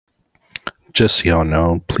Just so y'all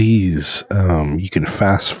know, please, you can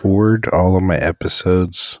fast forward all of my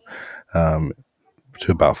episodes to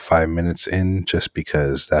about 5 minutes in, just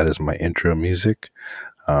because that is my intro music.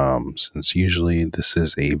 Since usually this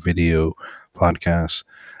is a video podcast,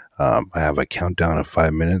 I have a countdown of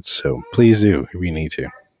 5 minutes, so please do if you need to.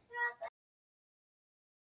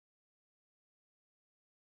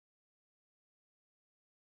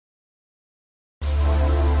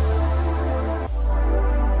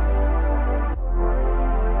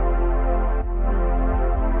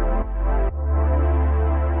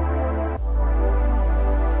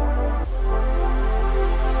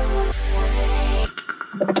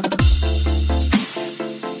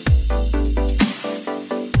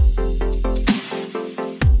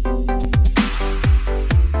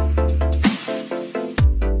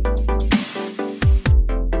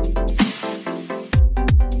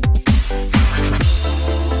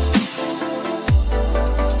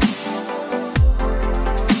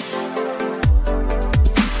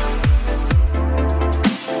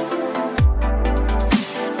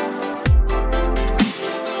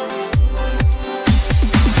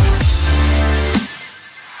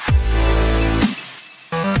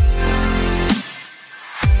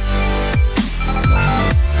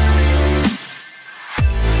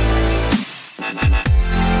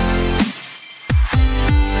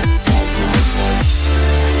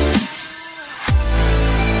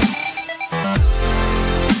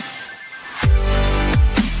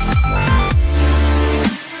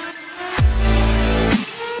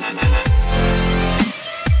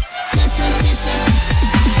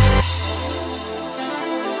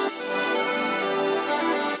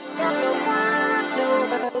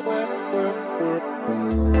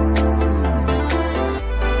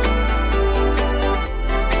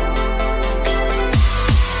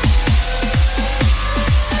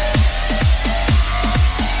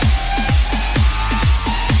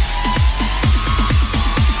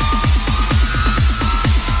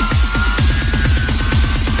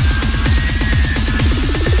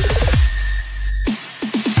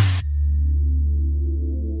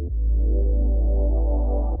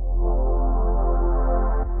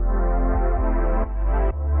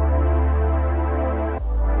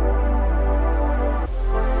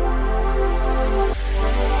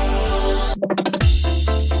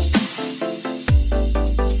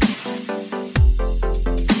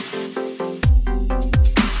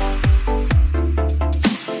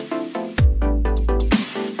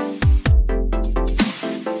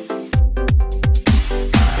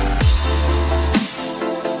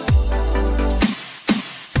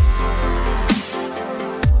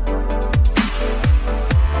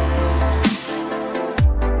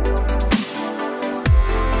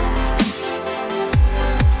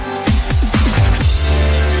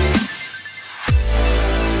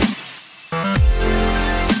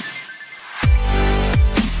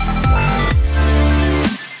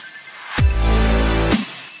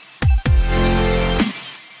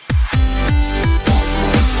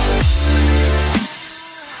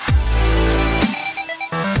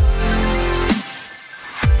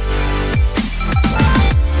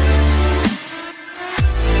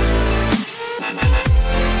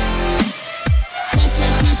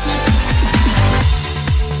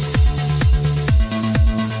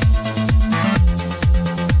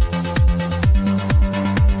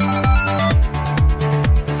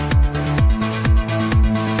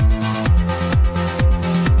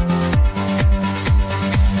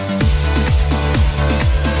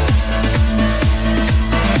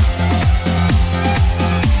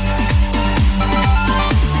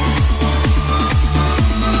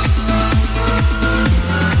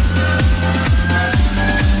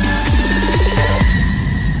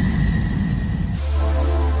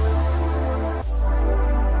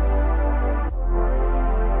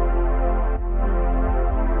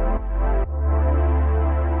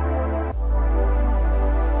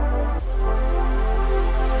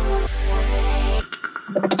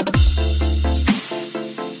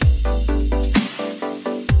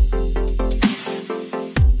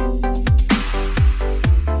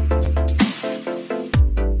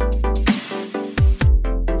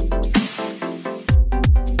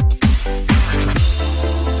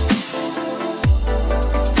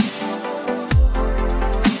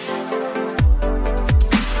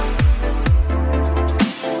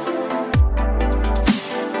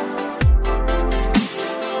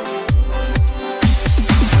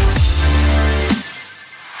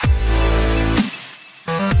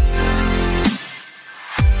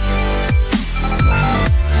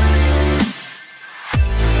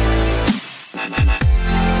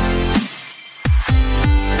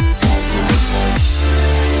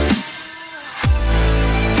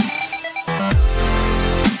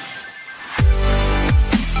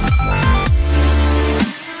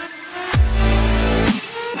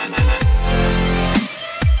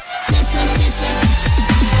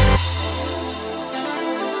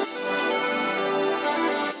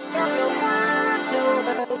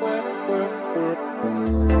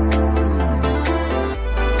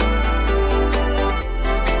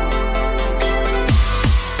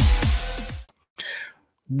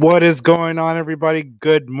 What is going on, everybody?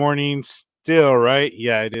 Good morning still, right?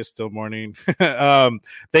 Yeah, it is still morning.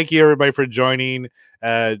 Thank you, everybody, for joining.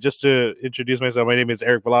 Just to introduce myself, my name is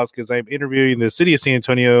Eric Velasquez. I'm interviewing the City of San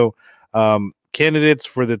Antonio candidates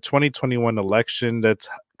for the 2021 election that's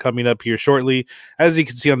coming up here shortly. As you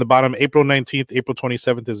can see on the bottom, April 19th, April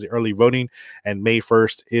 27th is the early voting, and May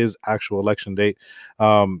 1st is actual election date.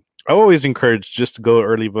 I always encourage just to go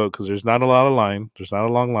early vote because there's not a lot of line. There's not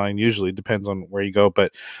a long line. Usually depends on where you go,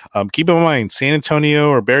 but keep in mind, San Antonio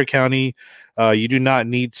or Bexar County, you do not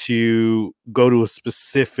need to go to a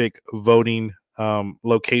specific voting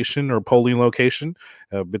location or polling location.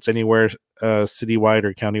 It's anywhere citywide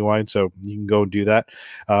or countywide, so you can go and do that,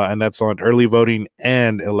 and that's on early voting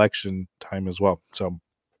and election time as well. So,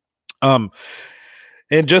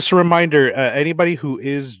 and just a reminder, anybody who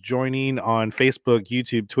is joining on Facebook,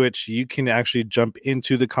 YouTube, Twitch, you can actually jump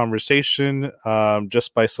into the conversation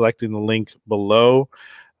just by selecting the link below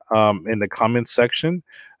in the comments section.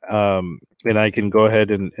 And I can go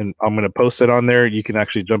ahead and I'm going to post it on there. You can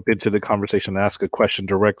actually jump into the conversation and ask a question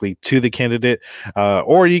directly to the candidate,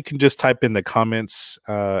 or you can just type in the comments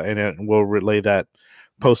and we'll relay that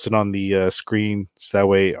posted on the screen. So that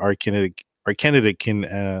way our candidate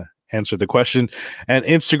can answer the question. And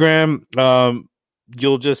Instagram,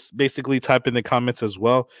 you'll just basically type in the comments as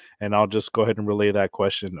well, and I'll just go ahead and relay that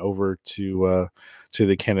question over to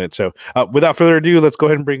the candidate. So without further ado, let's go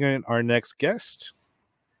ahead and bring in our next guest.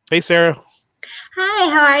 Hey, Sarah. Hi,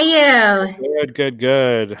 how are you?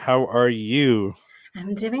 Good. How are you?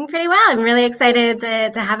 I'm doing pretty well. I'm really excited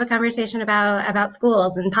to have a conversation about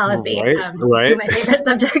schools and policy. Two Right. of my favorite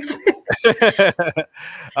subjects.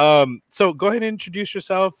 So go ahead and introduce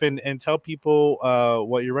yourself and tell people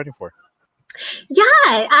what you're running for.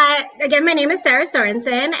 Yeah, again, my name is Sarah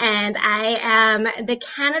Sorenson, and I am the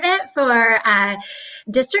candidate for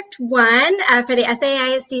District 1 for the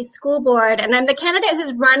SAISD School Board, and I'm the candidate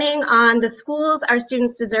who's running on the Schools Our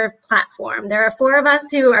Students Deserve platform. There are 4 of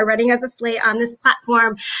us who are running as a slate on this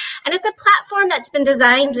platform, and it's a platform that's been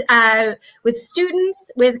designed with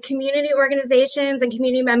students, with community organizations and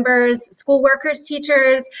community members, school workers,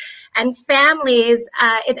 teachers, and families,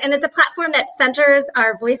 and it's a platform that centers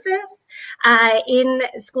our voices in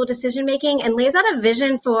school decision making and lays out a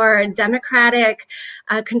vision for democratic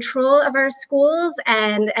control of our schools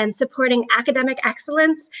and supporting academic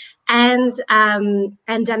excellence and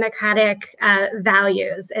democratic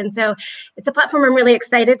values. And so it's a platform I'm really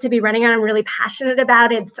excited to be running on. I'm really passionate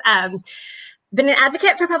about. It's been an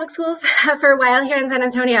advocate for public schools for a while here in San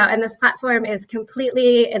Antonio, and this platform is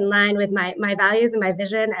completely in line with my values and my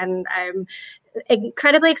vision, and I'm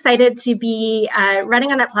incredibly excited to be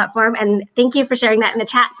running on that platform. And thank you for sharing that in the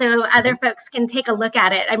chat so other folks can take a look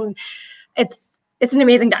at it. It's an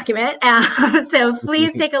amazing document, so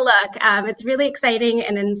please take a look. It's really exciting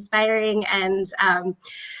and inspiring, and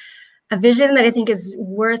a vision that I think is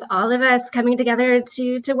worth all of us coming together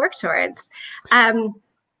to work towards.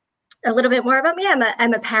 A little bit more about me.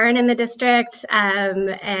 I'm a parent in the district,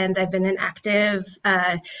 and I've been an active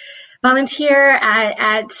volunteer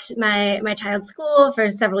at my child's school for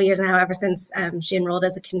several years now, ever since she enrolled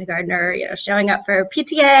as a kindergartner, showing up for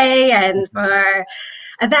PTA and for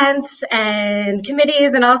events and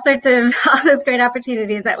committees and all those great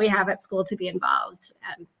opportunities that we have at school to be involved.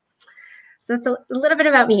 So that's a little bit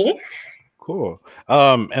about me. Cool.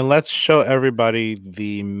 And let's show everybody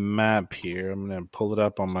the map here. I'm going to pull it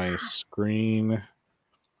up on my screen.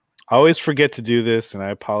 I always forget to do this, and I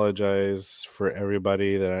apologize for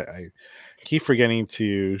everybody that I keep forgetting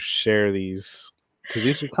to share these because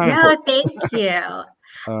these are kind of important. Thank you.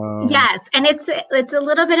 Yes, and it's a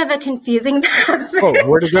little bit of a confusing map. Oh,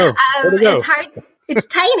 where to go? It's hard. It's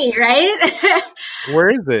tiny, right? Where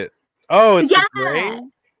is it? Oh, it's the gray?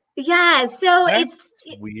 Yeah. So That's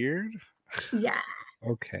weird. Yeah.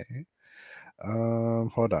 Okay.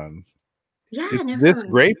 Hold on. Yeah. It's this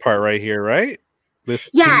gray part right here, right?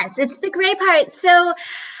 Yes, it's the gray part. So,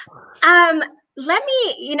 let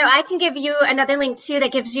me, I can give you another link too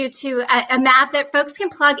that gives you to a map that folks can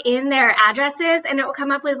plug in their addresses, and it will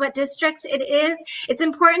come up with what district it is. It's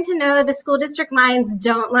important to know the school district lines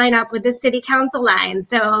don't line up with the city council lines.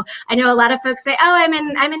 So I know a lot of folks say, oh, I'm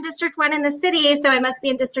in District 1 in the city, so I must be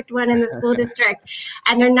in District 1 in the school district,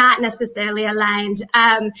 and they're not necessarily aligned.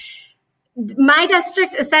 My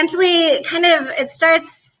district essentially it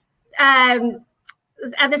starts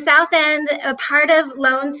at the south end, a part of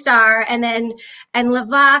Lone Star, and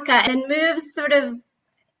Lavaca, and moves sort of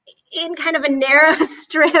in kind of a narrow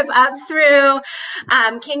strip up through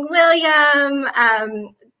King William.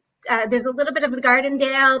 There's a little bit of the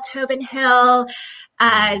Gardendale, Tobin Hill,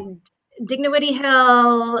 Dignity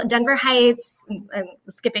Hill, Denver Heights. I'm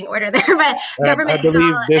skipping order there, but I Government Hill,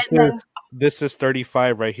 believe this and then is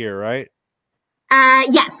 35 right here, right?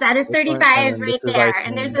 yes, that is This one, and 35 then this right is there.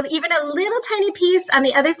 And there's I-10. even a little tiny piece on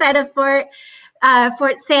the other side of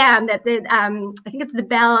Fort Sam that I think it's the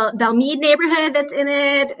Belmead neighborhood that's in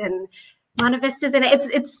it, and Monte Vista's in it.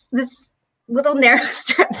 It's this little narrow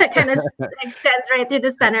strip that kind of extends right through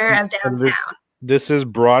the center of And this, downtown. this is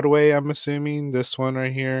Broadway, I'm assuming. This one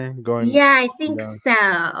right here going Yeah, I think down. so.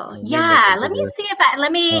 Let me look Yeah, let over me here. see if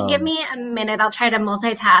let me give Um, me a minute. I'll try to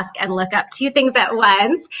multitask and look up two things at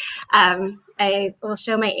once. I will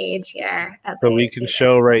show my age here as so we I can do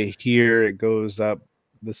show this. right here. It goes up.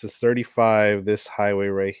 This is 35. This highway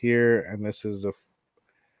right here, and this is the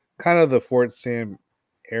kind of the Fort Sam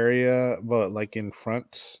area, but like in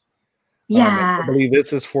front. I Yeah, believe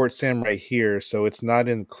this is Fort Sam right here, so it's not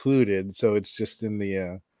included. So it's just in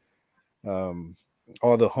the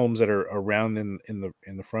all the homes that are around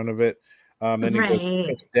in the front of it. Then it goes right.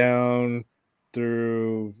 cuts down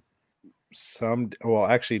through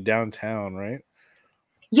actually downtown, right?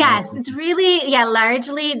 Yes, Um, it's really, yeah,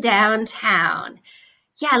 largely downtown.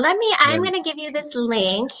 Yeah, I'm then going to give you this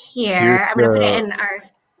link here's here. I'm going to put it the in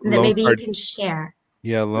that Lone maybe Star, you can share.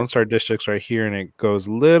 yeah, Lone Star districts right here, and it goes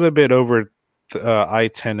a little bit over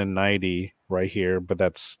I-10 and 90 right here, but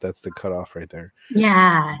that's the cutoff right there.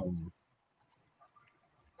 Yeah. Um,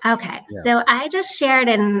 Okay. yeah. So I just shared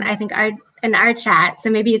I think in our chat. So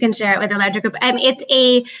maybe you can share it with a larger group. It's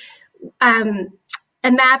um,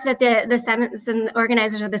 a map that the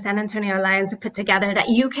organizers of the San Antonio Alliance have put together that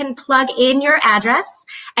you can plug in your address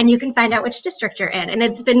and you can find out which district you're in. And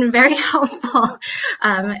it's been very helpful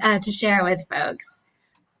to share with folks.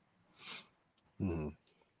 Mm-hmm.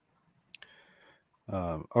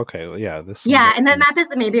 Okay, well, yeah, this one's Yeah, and the map is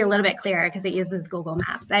maybe a little bit clearer because it uses Google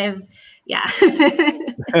Maps. Yeah.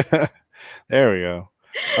 there we go.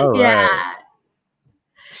 All right. Yeah.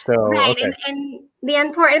 So, Right. okay. And the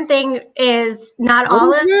important thing is not What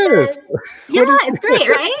all is of this? yeah, What is it's great,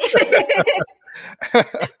 right?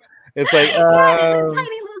 It's like Yeah, there's a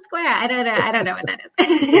tiny little square. I don't know what that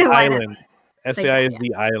an is. Why that's island. like that, yeah.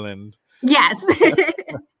 SAISD island. Yes.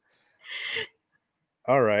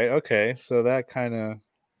 All right. Okay. So that kind of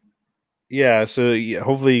yeah. So yeah,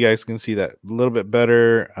 hopefully you guys can see that a little bit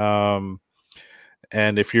better.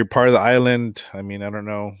 And if you're part of the island, I mean, I don't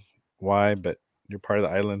know why, but you're part of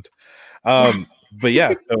the island. Yes. But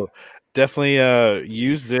yeah. So definitely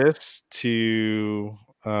use this to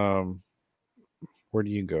where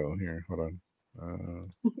do you go here? Hold on.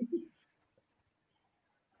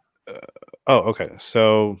 Oh, okay.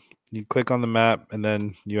 So you click on the map and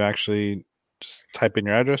then you actually just type in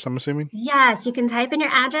your address, I'm assuming? Yes, you can type in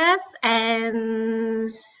your address and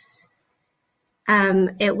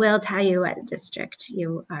it will tell you what district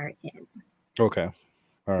you are in. Okay.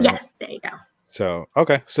 All right. Yes, there you go. So,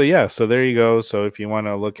 okay. So, yeah. So, there you go. So, if you want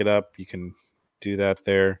to look it up, you can do that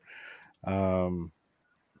there.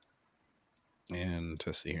 And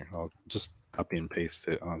let's see here. I'll just copy and paste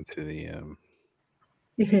it onto the. And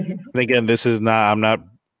again, this is not, I'm not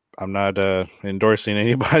endorsing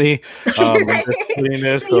anybody. I'm just doing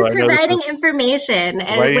this. So So, you're I know this is providing information,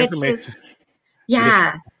 providing which is information. Yeah.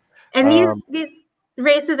 yeah. And Um, these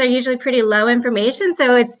races are usually pretty low information,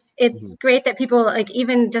 so it's mhm, great that people like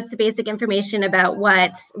even just the basic information about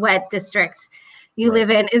what district you right.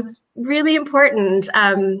 live in is really important.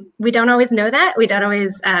 We don't always know that. We don't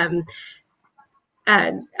always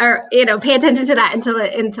or pay attention to that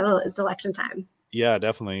until it's election time. Yeah,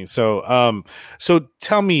 definitely. So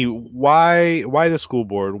tell me why the school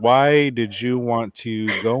board? Why did you want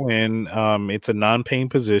to go in? It's a non-paying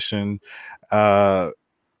position. Uh,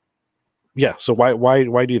 yeah. So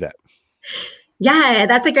why do that? Yeah,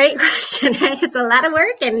 that's a great question. Right? It's a lot of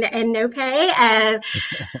work and no pay.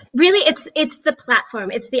 Really, it's the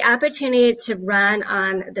platform. It's the opportunity to run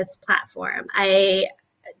on this platform. I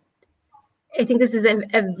think this is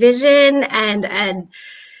a vision and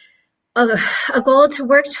a goal to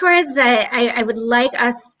work towards that I would like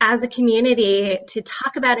us as a community to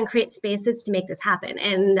talk about and create spaces to make this happen.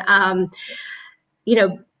 And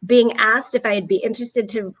being asked if I'd be interested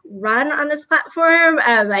to run on this platform,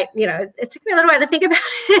 it took me a little while to think about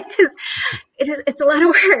it because it's a lot of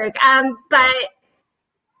work. But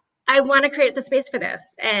I want to create the space for this,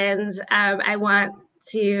 and I want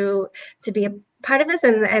to be a part of this,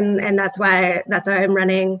 and that's why I'm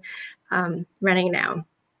running now.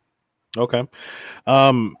 Okay.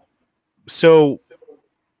 Um, so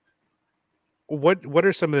what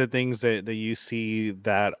are some of the things that you see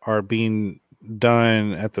that are being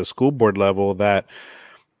done at the school board level that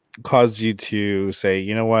caused you to say,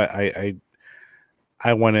 you know what,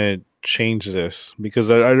 I want to change this? Because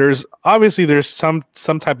there's obviously some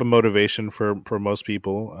type of motivation for most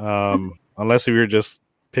people, unless if you're just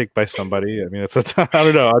picked by somebody. I mean, I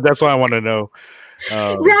don't know. That's why I want to know.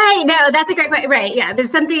 Right. No, that's a great point. Right. Yeah.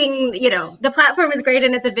 There's something, the platform is great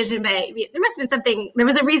and it's a vision, but there must have been something. There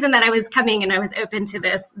was a reason that I was coming and I was open to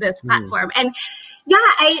this platform. And yeah,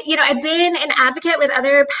 I've been an advocate with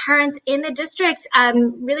other parents in the district,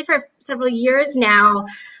 really for several years now,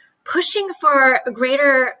 pushing for a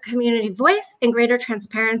greater community voice and greater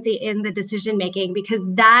transparency in the decision making, because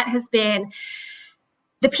that has been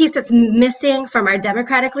the piece that's missing from our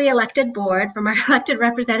democratically elected board, from our elected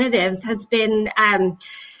representatives, has been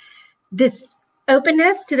this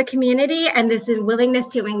openness to the community and this willingness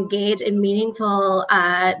to engage in meaningful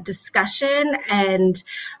discussion. And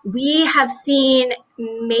we have seen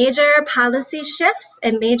major policy shifts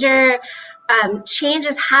and major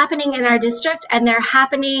changes happening in our district, and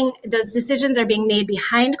those decisions are being made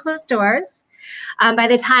behind closed doors. By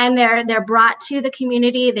the time they're brought to the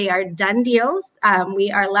community, they are done deals.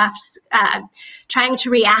 We are left trying to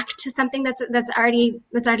react to something that's already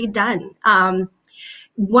done.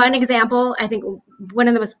 One example, I think one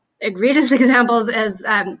of the most egregious examples is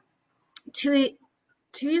 2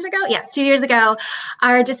 years ago. Yes, 2 years ago,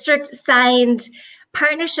 our district signed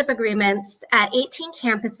partnership agreements at 18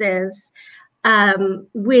 campuses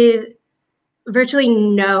with virtually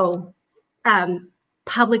no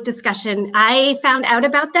public discussion. I found out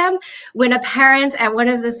about them when a parent at one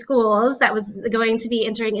of the schools that was going to be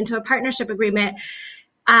entering into a partnership agreement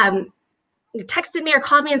texted me or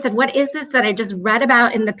called me and said, "What is this that I just read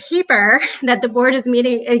about in the paper that the board is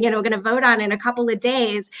meeting, going to vote on in a couple of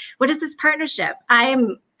days? What is this partnership?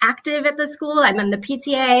 I'm active at the school. I'm in the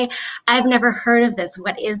PTA. I've never heard of this.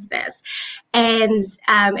 What is this?" And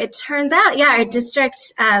it turns out, our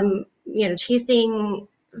district, chasing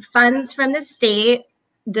funds from the state,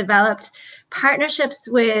 developed partnerships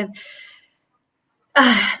with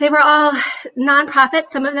they were all nonprofits.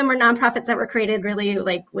 Some of them were nonprofits that were created really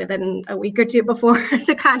like within a week or two before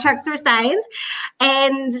the contracts were signed.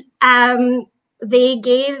 And they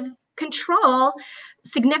gave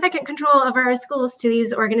significant control over our schools to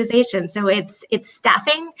these organizations. So it's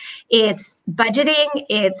staffing, it's budgeting,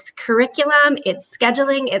 it's curriculum, it's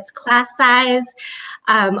scheduling, it's class size.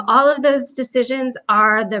 All of those decisions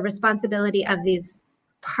are the responsibility of these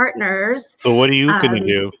partners. So what are you going to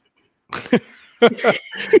do?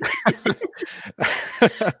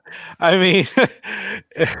 I mean,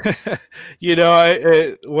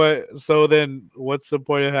 so then what's the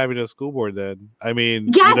point of having a school board then? I mean,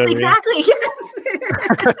 yes, exactly. I mean?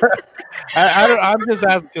 Yes. I'm just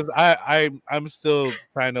asking because I'm still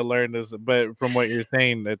trying to learn this, but from what you're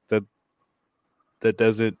saying, that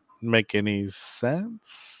doesn't make any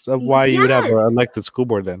sense of why you would have an elected school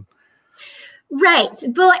board then. Right.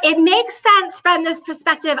 Well, it makes sense from this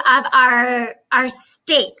perspective of our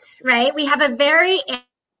state, right? We have a very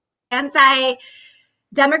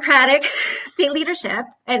anti-democratic state leadership,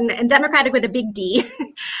 and democratic with a big D,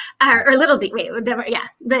 or little d. Wait,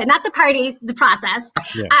 not the party, the process.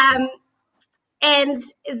 Yeah. And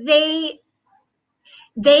they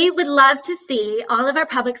would love to see all of our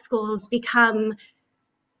public schools become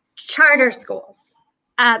charter schools.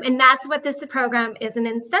 And that's what this program is an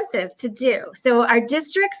incentive to do. So our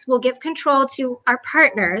districts will give control to our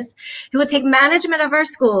partners who will take management of our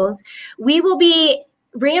schools. We will be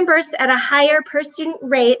reimbursed at a higher per student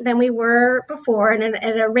rate than we were before, and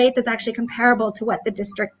at a rate that's actually comparable to what the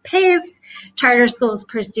district pays charter schools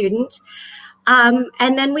per student.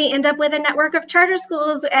 And then we end up with a network of charter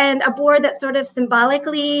schools and a board that sort of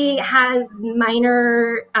symbolically has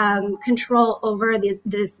minor control over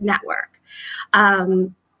this network.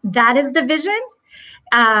 That is the vision,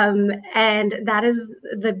 and that is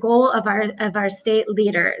the goal of our state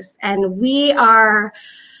leaders. And we are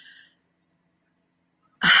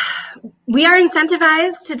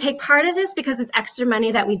incentivized to take part of this because it's extra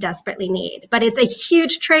money that we desperately need. But it's a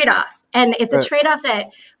huge trade-off, and it's a trade-off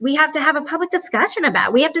that we have to have a public discussion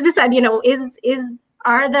about. We have to decide,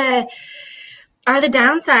 are the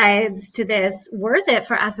downsides to this worth it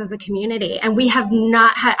for us as a community? And we have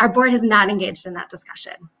not our board has not engaged in that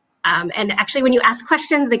discussion. And actually, when you ask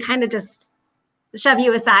questions, they kind of just shove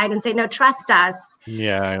you aside and say, "No, trust us.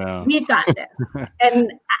 Yeah, I know. We've got this."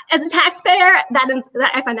 And as a taxpayer,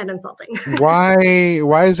 I find that insulting.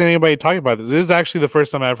 Why is anybody talking about this? This is actually the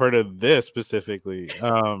first time I've heard of this specifically.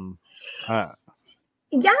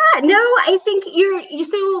 Yeah, no, I think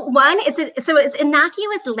it's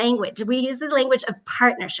innocuous language. We use the language of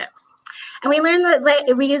partnerships. And we learn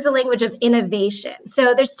that we use the language of innovation.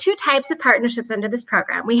 So there's two types of partnerships under this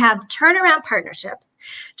program. We have turnaround partnerships.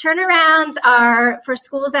 Turnarounds are for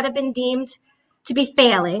schools that have been deemed to be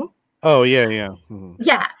failing. Oh, yeah, yeah. Mm-hmm.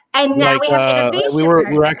 Yeah. And now we have innovation we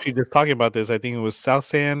partners. were actually just talking about this. I think it was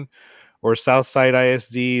Southside or Southside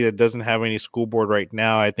ISD that doesn't have any school board right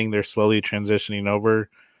now. I think they're slowly transitioning over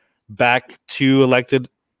back to elected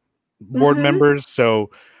board members. So,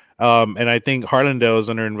 and I think Harlandale is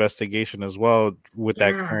under investigation as well with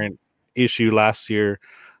that current issue last year.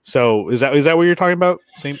 So is that what you're talking about?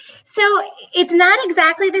 Same. So it's not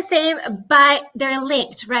exactly the same, but they're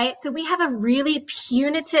linked, right? So we have a really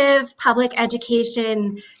punitive public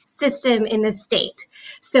education system in the state.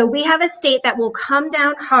 So we have a state that will come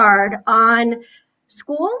down hard on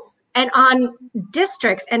schools and on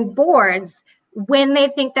districts and boards when they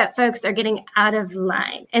think that folks are getting out of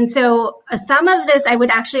line. And so some of this, I would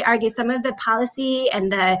actually argue, some of the policy and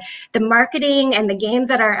the marketing and the games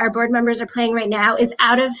that our board members are playing right now is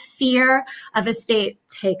out of fear of a state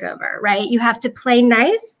takeover, right? You have to play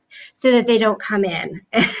nice so that they don't come in.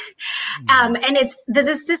 And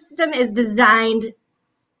the system is designed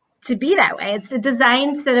to be that way. It's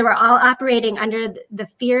designed so that we're all operating under the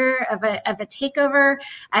fear of a takeover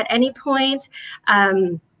at any point.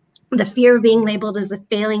 The fear of being labeled as a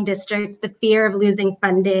failing district, the fear of losing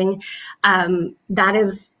funding, that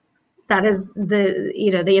is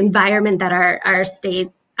the environment that our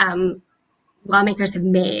state lawmakers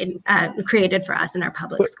have created for us in our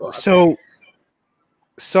public schools.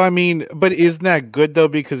 So I mean, but isn't that good though,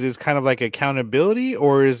 because it's kind of like accountability,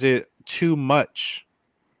 or is it too much?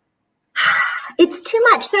 It's too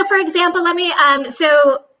much. So for example, let me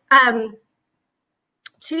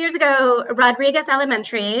 2 years ago, Rodriguez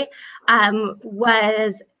Elementary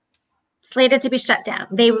was slated to be shut down.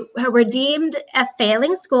 They were deemed a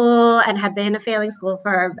failing school and had been a failing school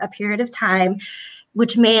for a period of time,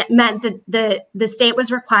 which meant that the state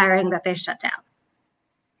was requiring that they shut down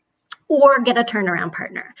or get a turnaround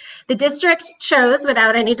partner. The district chose,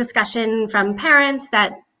 without any discussion from parents,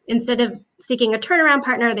 that instead of seeking a turnaround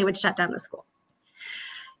partner, they would shut down the school.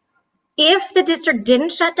 If the district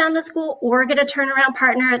didn't shut down the school or get a turnaround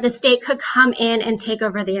partner, the state could come in and take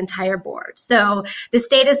over the entire board. So the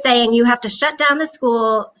state is saying you have to shut down the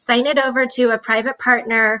school, sign it over to a private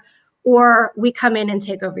partner, or we come in and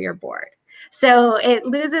take over your board. So it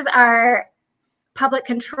loses our public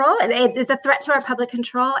control. It is a threat to our public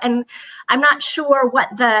control. And I'm not sure what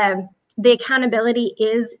the accountability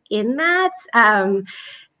is in that.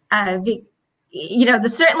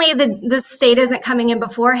 Certainly the state isn't coming in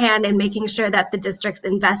beforehand and making sure that the district's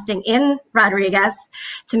investing in Rodriguez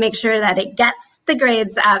to make sure that it gets the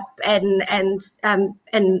grades up, and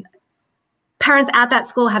parents at that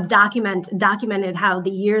school have documented how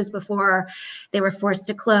the years before they were forced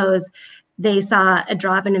to close, they saw a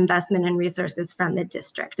drop in investment and resources from the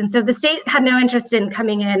district. And so the state had no interest in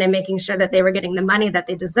coming in and making sure that they were getting the money that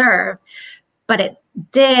they deserve. But it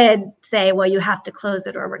did say, well, you have to close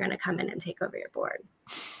it or we're going to come in and take over your board.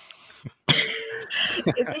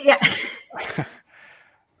 Yeah.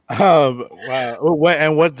 Wow.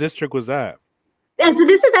 And what district was that? And so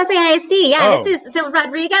this is SAISD. Yeah, so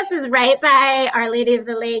Rodriguez is right by Our Lady of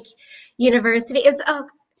the Lake University. It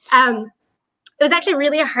was actually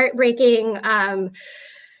really a heartbreaking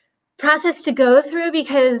process to go through,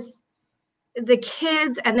 because the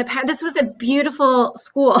kids and the parents, this was a beautiful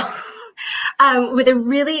school with a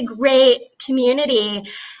really great community,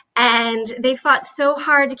 and they fought so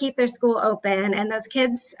hard to keep their school open. And those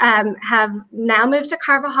kids have now moved to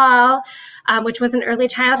Carvajal, which was an early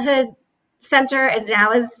childhood center, and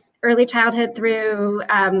now is early childhood through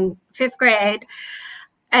 5th grade.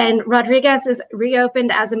 And Rodriguez is reopened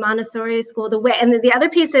as a Montessori school. The other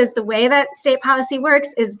piece is the way that state policy works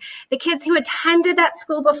is the kids who attended that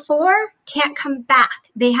school before can't come back.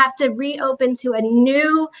 They have to reopen to a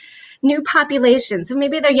new population. So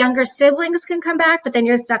maybe their younger siblings can come back, but then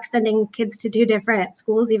you're stuck sending kids to 2 different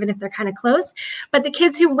schools, even if they're kind of close. But the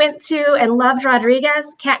kids who went to and loved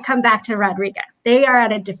Rodriguez can't come back to Rodriguez. They are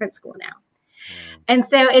at a different school now. And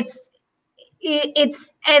so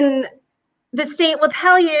and the state will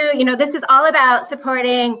tell you, this is all about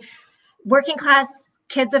supporting working class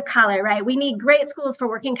kids of color, right? We need great schools for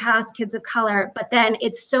working class kids of color, but then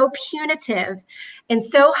it's so punitive and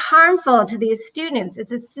so harmful to these students.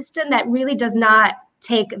 It's a system that really does not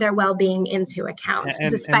take their well-being into account,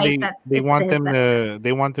 despite that they want them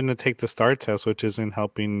to take the STAR test, which isn't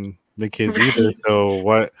helping the kids either. So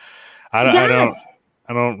what? I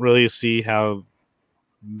don't really see how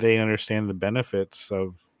they understand the benefits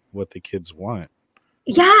of what the kids want.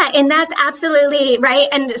 Yeah, and that's absolutely right.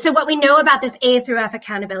 And so what we know about this A through F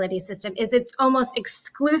accountability system is it's almost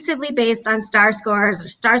exclusively based on star scores or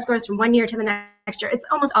star scores from one year to the next year. It's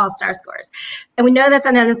almost all star scores. And we know that's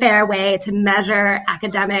an unfair way to measure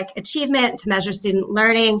academic achievement, to measure student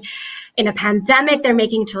learning. In a pandemic, they're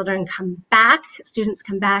making children come back, students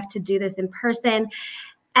come back to do this in person.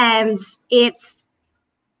 And it's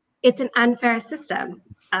an unfair system.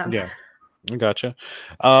 Yeah. Gotcha.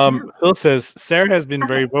 Yeah. Phil says Sarah has been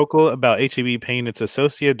very Okay. vocal about HEB paying its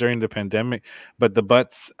associate during the pandemic, but the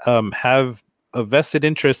Butts have a vested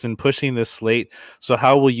interest in pushing this slate. So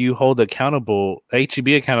how will you hold HEB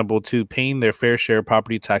accountable to paying their fair share of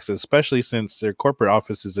property taxes, especially since their corporate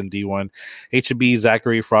office is in D1? HEB,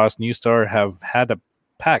 Zachary Frost, New Star have had a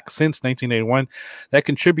PAC since 1981 that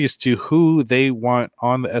contributes to who they want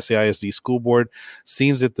on the SAISD school board.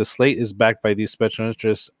 Seems that the slate is backed by these special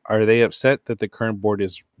interests. Are they upset that the current board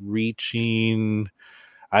is reaching?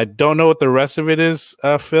 I don't know what the rest of it is,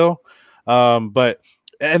 Phil.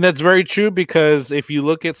 And that's very true, because if you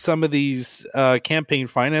look at some of these campaign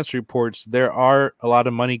finance reports, there are a lot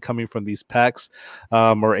of money coming from these PACs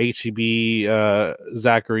or HEB,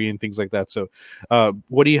 Zachary, and things like that. So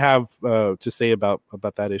what do you have to say about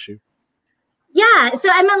that issue? Yeah, so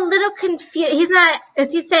I'm a little confused.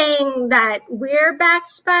 Is he saying that we're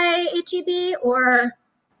backed by HEB or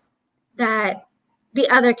that the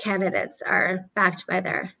other candidates are backed by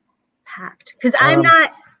their pact? Because I'm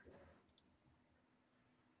not.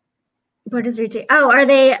 Board is reaching. Oh, are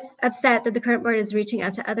they upset that the current board is reaching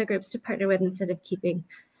out to other groups to partner with instead of keeping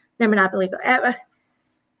their monopoly?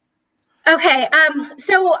 Okay.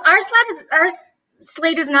 So our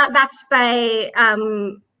slate is not backed by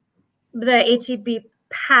the HEB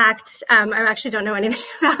pact. I actually don't know anything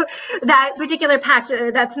about that particular pact.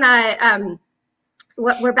 That's not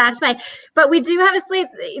what we're backed by. But we do have a slate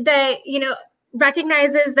that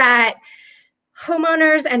recognizes that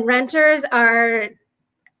homeowners and renters are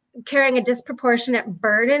carrying a disproportionate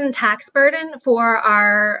tax burden for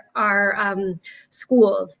our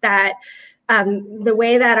schools. That the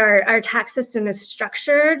way that our tax system is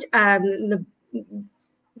structured,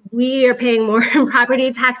 we are paying more in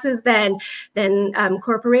property taxes than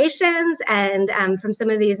corporations, and from some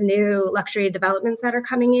of these new luxury developments that are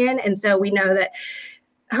coming in. And so we know that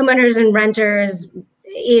homeowners and renters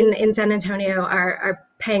in San Antonio are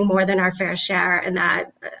paying more than our fair share, and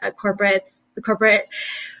that corporations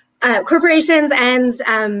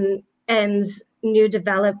and new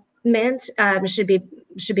development should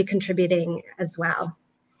be contributing as well.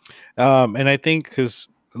 And I think, because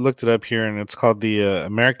I looked it up here, and it's called the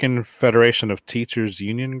American Federation of Teachers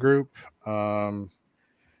Union Group, and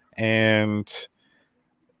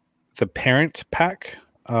the Parent PAC.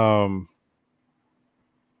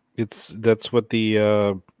 That's what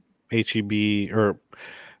the HEB or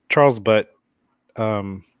Charles Butt.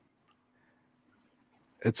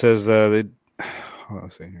 It says let's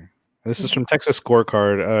see here. This is from Texas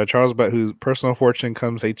Scorecard. Charles Butt, whose personal fortune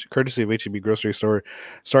comes courtesy of HEB grocery store,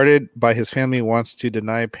 started by his family, wants to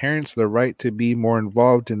deny parents the right to be more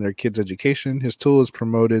involved in their kids' education. His tool is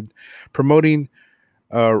promoting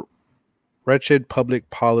wretched public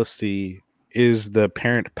policy is the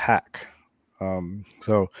Parent PAC.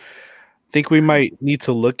 So I think we might need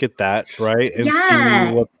to look at that, right, and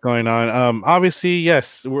see what's going on. Obviously,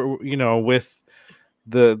 yes, we're with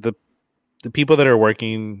the people that are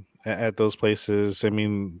working at those places. I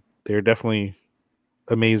mean, they're definitely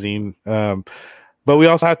amazing. But we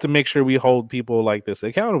also have to make sure we hold people like this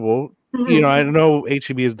accountable. Mm-hmm. I know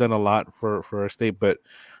HEB has done a lot for our state, but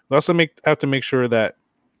we also have to make sure that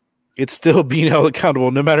it's still being held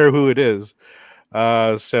accountable, no matter who it is.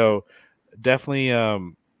 So definitely,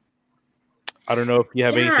 I don't know if you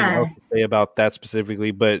have anything else to say about that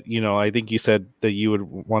specifically, but I think you said that you would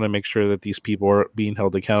want to make sure that these people are being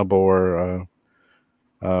held accountable or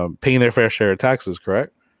paying their fair share of taxes,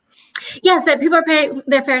 correct? Yes, that people are paying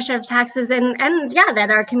their fair share of taxes, and that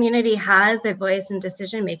our community has a voice in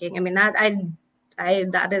decision making. I mean,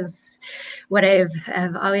 that is what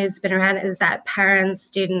I've always been around, is that parents,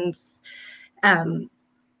 students, and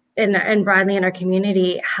broadly in our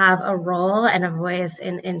community have a role and a voice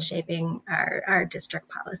in shaping our district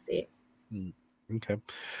policy. Okay.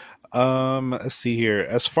 Let's see here.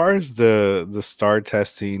 As far as the STAR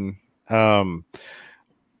testing,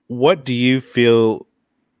 what do you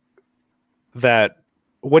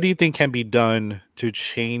think can be done to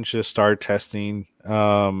change the STAR testing?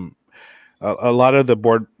 A lot of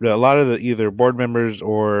the either board members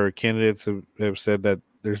or candidates have said that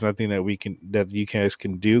there's nothing that you guys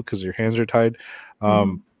can do because your hands are tied.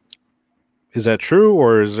 Is that true,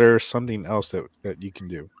 or is there something else that you can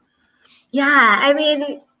do? Yeah, I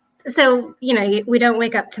mean, so we don't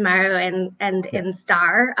wake up tomorrow and Yeah. in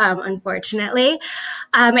STAR, unfortunately.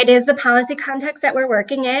 It is the policy context that we're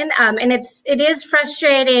working in, and it is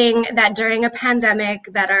frustrating that during a pandemic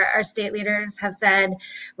that our state leaders have said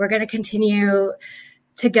we're going to continue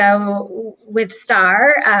to go with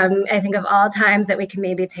STAR. I think of all times that we can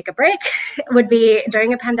maybe take a break would be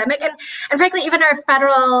during a pandemic, and frankly, even our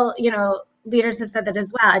federal leaders have said that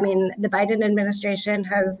as well. I mean, the Biden administration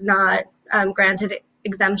has not granted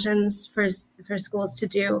exemptions for schools to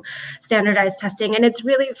do standardized testing, and it's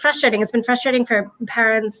really frustrating. It's been frustrating for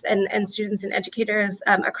parents and students and educators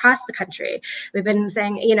across the country. We've been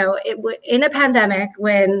saying, in a pandemic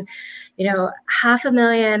when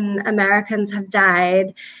 500,000 Americans have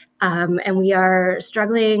died, and we are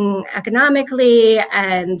struggling economically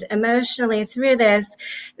and emotionally through this,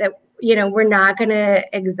 that we're not going to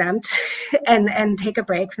exempt and take a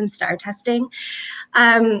break from STAR testing.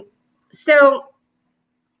 So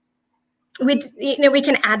we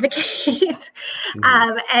can advocate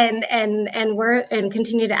and work and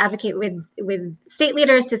continue to advocate with state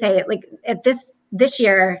leaders to say, like, at this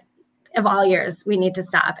year of all years, we need to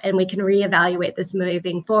stop and we can reevaluate this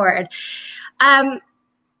moving forward.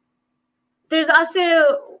 There's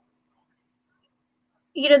also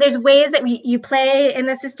there's ways that you play in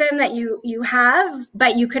the system that you have,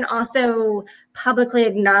 but you can also publicly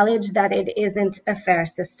acknowledge that it isn't a fair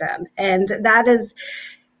system, and that is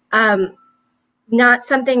not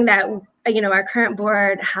something that our current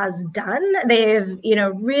board has done. They've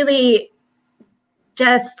really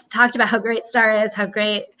just talked about how great STAR is, how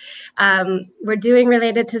great we're doing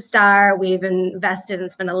related to STAR. We've invested and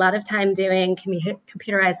spent a lot of time doing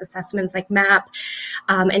computerized assessments like MAP,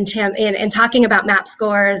 and talking about MAP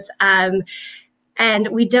scores. And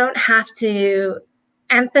we don't have to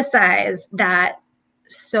emphasize that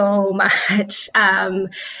so much.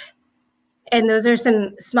 And those are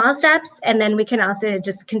some small steps. And then we can also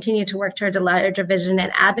just continue to work towards a larger vision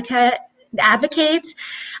and advocate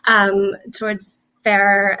towards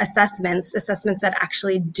fair assessments that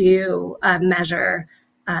actually do measure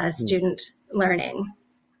student learning.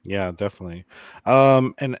 Yeah, definitely.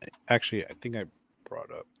 And actually, I think I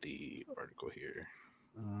brought up the article here.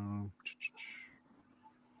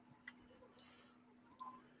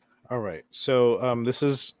 All right. So this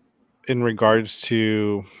is in regards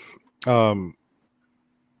to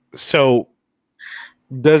so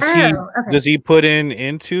does he put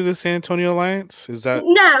into the San Antonio Alliance? Is that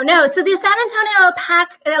no? So the San Antonio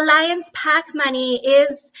Alliance PAC money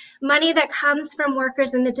is money that comes from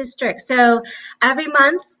workers in the district. So every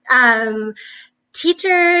month,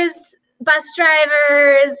 teachers, bus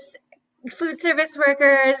drivers, food service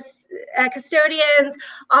workers, custodians,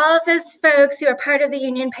 all of those folks who are part of the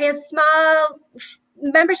union pay a small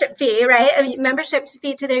membership fee, right? A membership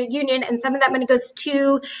fee to their union, and some of that money goes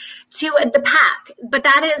to the PAC. But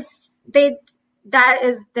that is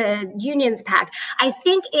the union's PAC. I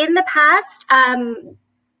think in the past,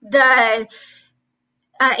 the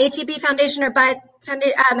HEB Foundation or Bud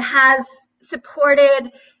has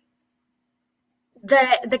supported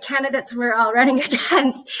the candidates we're all running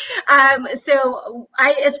against. So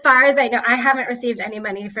as far as I know, I haven't received any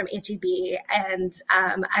money from HEB, and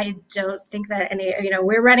I don't think that any.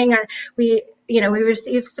 We're running on we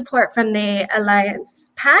receive support from the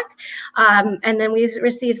Alliance PAC, and then we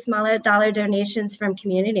receive smaller dollar donations from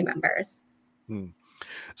community members.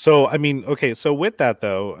 So, I mean, okay. So with that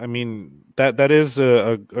though, I mean, that is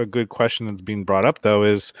a good question that's being brought up though,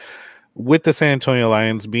 is with the San Antonio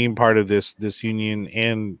Alliance being part of this union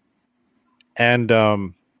and I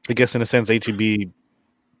guess in a sense HEB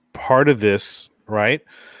part of this, right?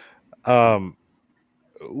 Will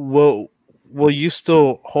you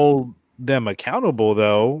still hold them accountable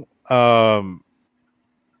though?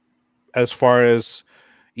 As far as,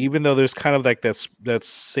 even though there's kind of like that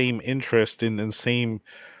same interest and same,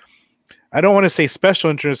 I don't want to say special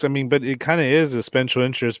interest, I mean, but it kind of is a special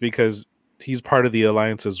interest because he's part of the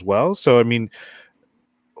alliance as well. So I mean,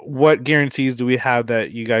 what guarantees do we have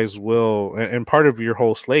that you guys will, and part of your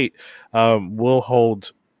whole slate, will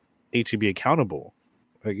hold HEB accountable?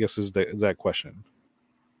 I guess is that question.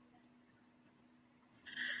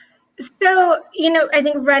 So, I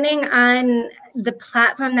think running on the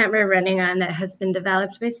platform that we're running on, that has been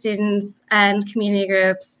developed by students and community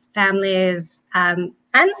groups, families, and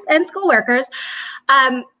school workers,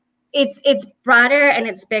 it's broader and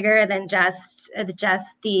it's bigger than just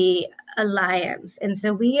the alliance. And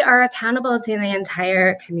so we are accountable to the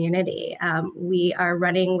entire community. We are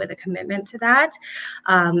running with a commitment to that,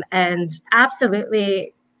 and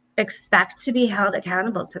absolutely expect to be held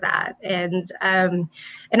accountable to that. And I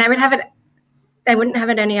would have it I wouldn't have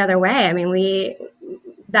it any other way. I mean,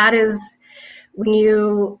 that is when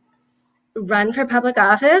you run for public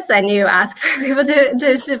office and you ask for people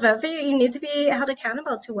to vote for you, you need to be held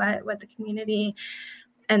accountable to what the community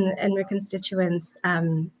and the constituents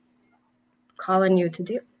call on you to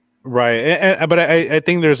do. Right. But I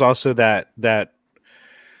think there's also that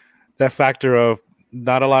factor of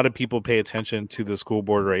not a lot of people pay attention to the school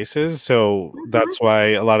board races. So that's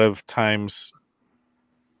why a lot of times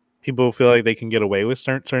people feel like they can get away with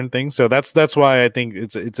certain things. So that's why I think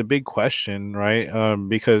it's a big question, right?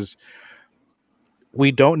 Because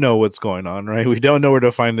we don't know what's going on, right? We don't know where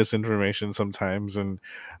to find this information sometimes, and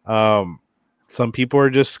some people are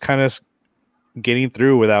just kind of getting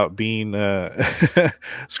through without being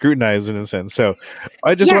scrutinized in a sense. So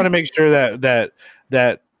I just want to make sure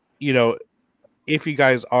that if you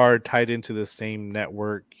guys are tied into the same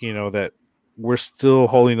network, that we're still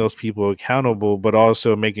holding those people accountable, but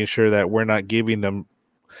also making sure that we're not giving them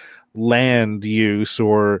land use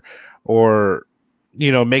or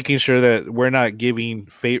making sure that we're not giving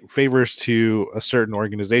favors to a certain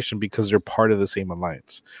organization because they're part of the same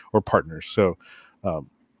alliance or partners. So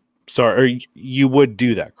you would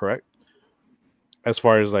do that, correct? As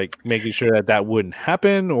far as like making sure that wouldn't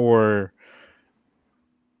happen, or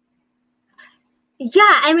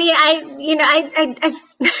yeah, I mean,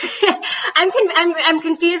 I'm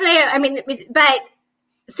confused. I mean, but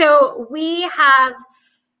so we have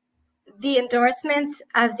the endorsements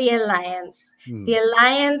of the alliance. The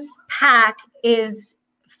alliance PAC is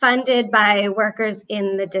funded by workers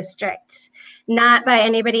in the district, not by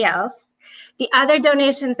anybody else. The other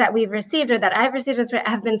donations that we've received, or that I've received,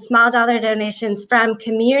 have been small dollar donations from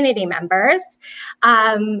community members.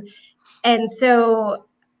 And so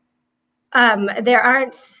there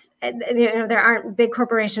aren't big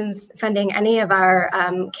corporations funding any of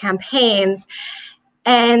our campaigns.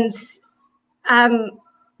 And part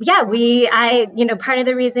of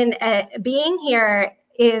the reason being here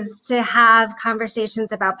is to have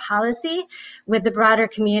conversations about policy with the broader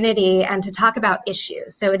community and to talk about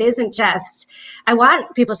issues. So it isn't just, I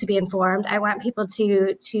want people to be informed. I want people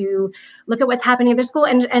to look at what's happening in their school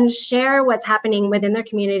and share what's happening within their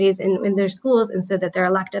communities and in their schools, and so that their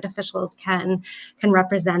elected officials can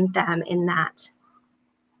represent them in that.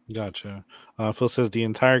 Gotcha. Phil says the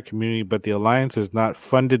entire community, but the alliance is not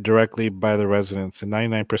funded directly by the residents, and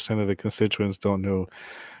 99% of the constituents don't know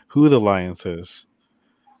who the alliance is.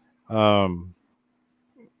 So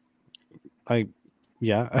the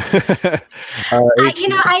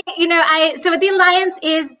alliance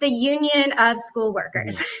is the union of school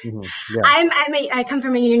workers. Yeah. I come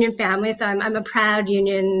from a union family, so I'm a proud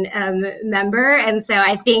union member, and so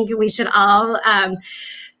I think we should all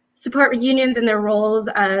support unions in their roles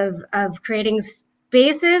of creating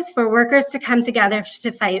spaces for workers to come together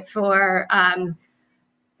to fight for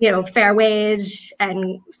fair wage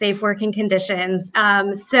and safe working conditions.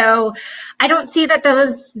 So I don't see that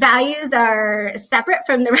those values are separate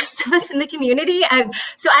from the rest of us in the community.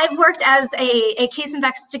 So I've worked as a case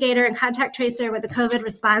investigator and contact tracer with the COVID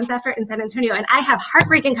response effort in San Antonio, and I have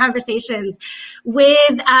heartbreaking conversations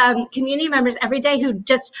with community members every day who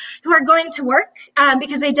are going to work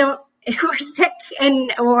because who are sick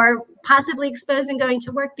or possibly exposed and going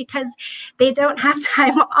to work because they don't have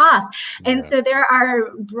time off. And so there are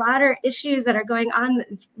broader issues that are going on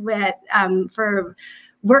with for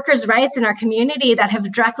workers' rights in our community that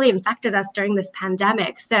have directly affected us during this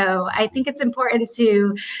pandemic. So I think it's important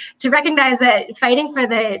to recognize that fighting for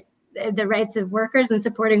the rights of workers and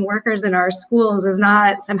supporting workers in our schools is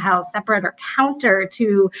not somehow separate or counter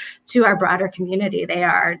to our broader community. They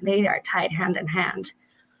are tied hand in hand.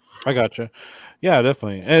 I gotcha. Yeah,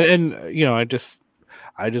 definitely. And I just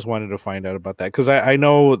wanted to find out about that because I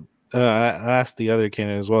know I asked the other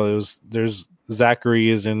candidate as well. There's Zachary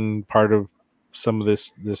is in part of some of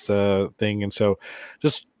this thing, and so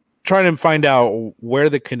just trying to find out where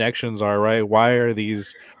the connections are. Right? Why are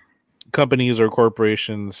these companies or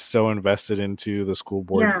corporations so invested into the school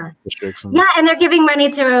board districts? And they're giving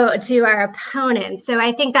money to our opponents. So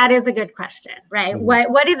I think that is a good question, right?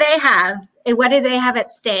 Mm-hmm. What do they have? What do they have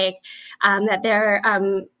at stake that they're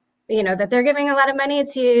that they're giving a lot of money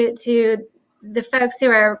to the folks who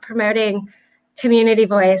are promoting community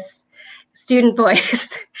voice, student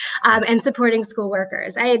voice, and supporting school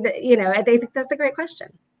workers? I think that's a great question.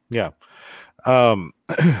 Yeah.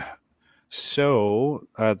 So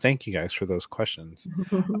thank you guys for those questions.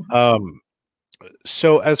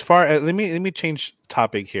 So as far as let me change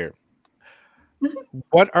topic here.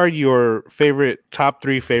 What are your top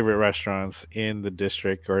 3 favorite restaurants in the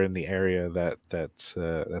district or in the area that's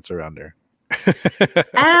around there?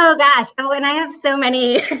 Oh gosh. Oh, and I have so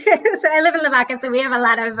many. So I live in Lavaca, so we have a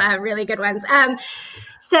lot of really good ones.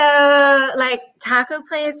 So like taco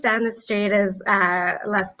place down the street is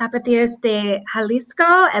Las Tapatías de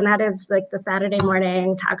Jalisco, and that is like the Saturday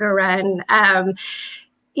morning taco run. And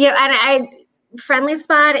friendly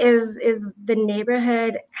spot is the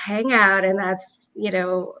neighborhood hangout, and that's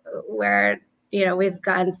where we've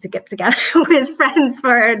gone to get together with friends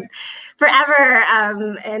for forever.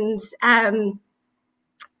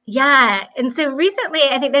 Yeah, and so recently,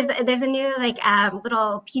 I think there's a new like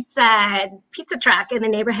little pizza truck in the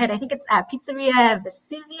neighborhood. I think it's Pizzeria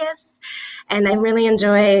Vesuvius, and I'm really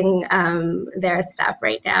enjoying their stuff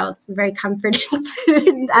right now. It's very comforting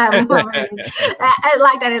food. I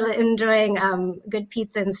like that. I'm enjoying good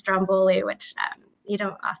pizza and stromboli, which you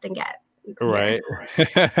don't often get Right.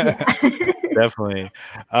 Yeah. Definitely.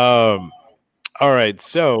 All right.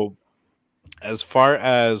 So as far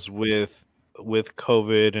as with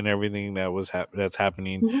COVID and everything that's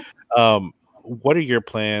happening, Mhm. what are your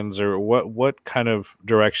plans, or what kind of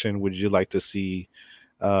direction would you like to see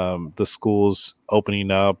the schools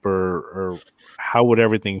opening up, or how would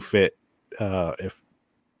everything fit if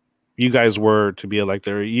you guys were to be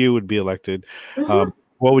elected, or you would be elected? Mhm.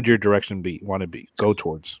 What would your direction go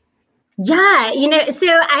towards? Yeah, so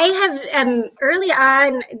I have early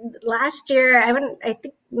on last year, I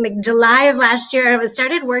think like July of last year, I was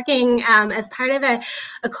started working as part of a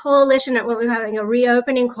coalition, at what we're calling a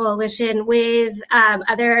reopening coalition, with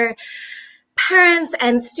other parents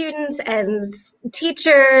and students and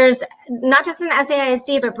teachers, not just in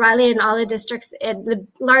SAISD, but broadly in all the districts, the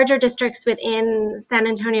larger districts within San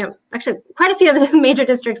Antonio, actually quite a few of the major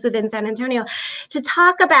districts within San Antonio, to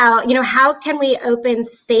talk about, how can we open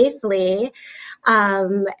safely,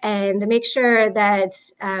 and make sure that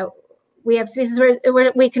we have spaces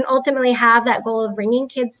where we can ultimately have that goal of bringing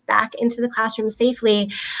kids back into the classroom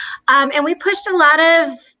safely. And we pushed a lot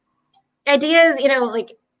of ideas,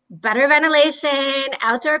 like better ventilation,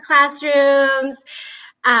 outdoor classrooms,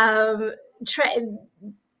 um, try,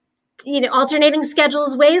 alternating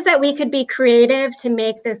schedules, ways that we could be creative to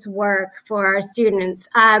make this work for our students.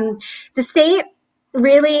 The state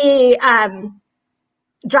really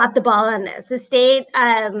dropped the ball on this. The state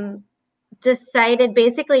decided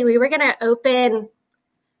basically we were going to open,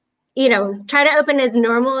 try to open as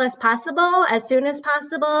normal as possible, as soon as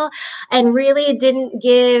possible, and really didn't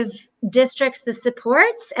give districts the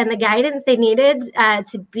supports and the guidance they needed to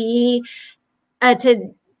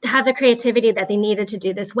have the creativity that they needed to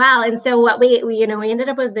do this well. And so what we ended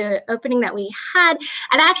up with the opening that we had,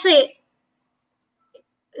 and actually,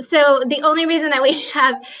 so the only reason that we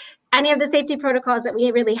have any of the safety protocols that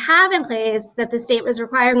we really have in place that the state was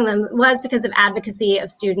requiring them was because of advocacy of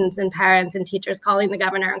students and parents and teachers calling the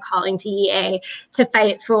governor and calling TEA to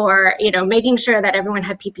fight for, making sure that everyone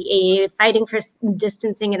had PPE, fighting for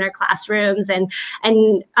distancing in our classrooms, and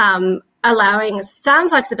allowing some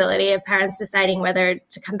flexibility of parents deciding whether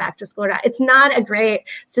to come back to school or not. It's not a great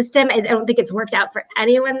system. I don't think it's worked out for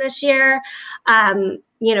anyone this year.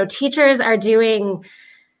 Teachers are doing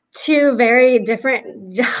two very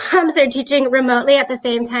different jobs. They're teaching remotely at the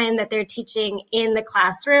same time that they're teaching in the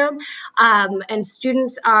classroom. And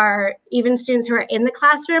students who are in the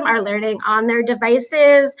classroom are learning on their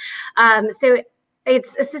devices. So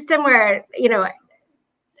it's a system where,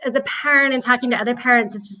 as a parent and talking to other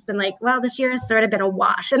parents, it's just been like, well, this year has sort of been a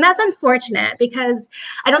wash. And that's unfortunate, because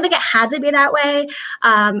I don't think it had to be that way.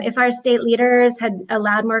 If our state leaders had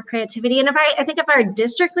allowed more creativity, and I think if our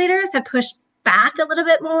district leaders had pushed back a little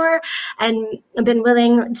bit more and been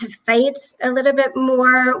willing to fight a little bit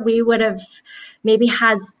more, we would have maybe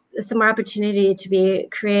had some more opportunity to be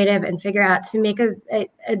creative and figure out to make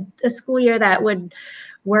a school year that would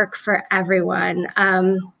work for everyone.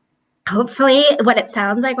 Hopefully, what it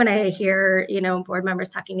sounds like when I hear, board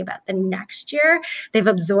members talking about the next year, they've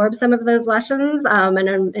absorbed some of those lessons,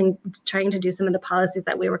 and trying to do some of the policies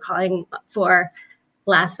that we were calling for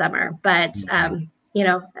last summer. But,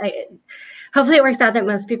 hopefully it works out that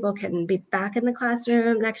most people can be back in the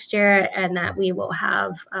classroom next year, and that we will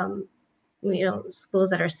have, schools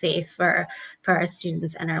that are safe for our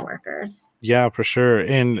students and our workers. Yeah, for sure.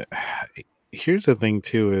 And here's the thing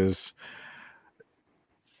too is,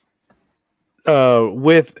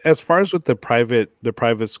 with as far as with the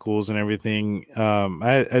private schools and everything,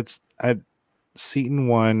 I'd Seton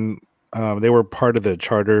one, they were part of the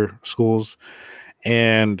charter schools,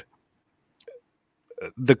 and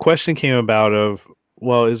the question came about of,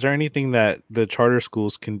 well, is there anything that the charter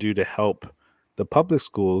schools can do to help the public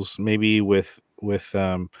schools, maybe with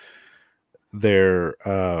their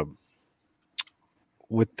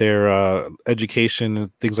education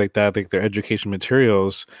and things like that, like their education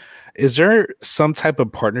materials, is there some type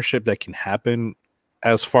of partnership that can happen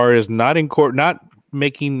as far as not in court, not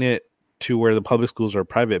making it to where the public schools are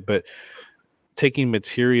private, but taking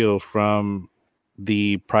material from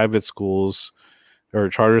the private schools or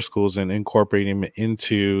charter schools and incorporating them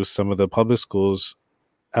into some of the public schools?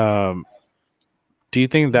 Um, do you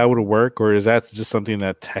think that would work, or is that just something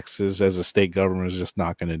that Texas as a state government is just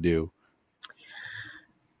not going to do?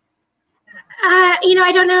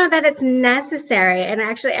 I don't know that it's necessary. And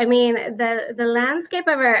actually, I mean, the landscape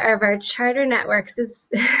of our charter networks is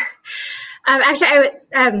actually,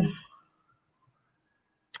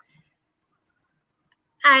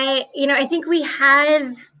 I think we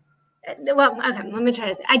have. Well, okay, let me try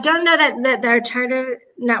this. I don't know that our charter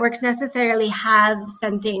networks necessarily have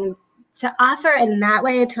something to offer in that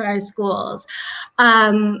way to our schools.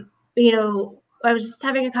 I was just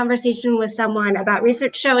having a conversation with someone about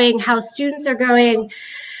research showing how students are going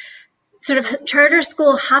sort of charter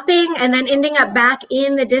school hopping and then ending up back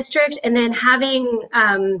in the district and then having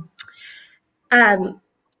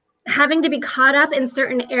to be caught up in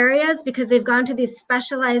certain areas because they've gone to these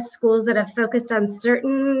specialized schools that have focused on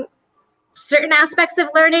certain aspects of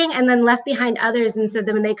learning and then left behind others. And so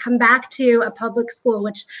then when they come back to a public school,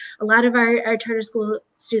 which a lot of our charter school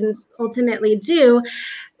students ultimately do,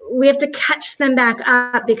 we have to catch them back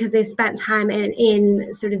up because they spent time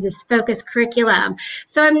in sort of this focused curriculum.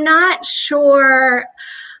 So I'm not sure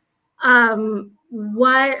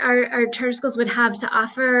what our charter schools would have to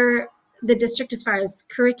offer the district as far as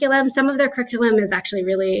curriculum. Some of their curriculum is actually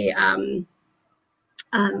really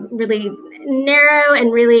really narrow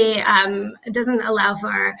and really doesn't allow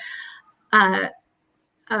for a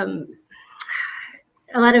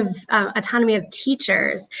lot of autonomy of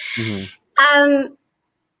teachers. Mm-hmm.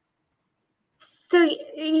 So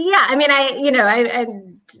yeah, I mean,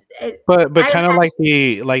 but kind of like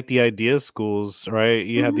the idea schools, right?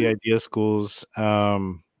 You have the idea schools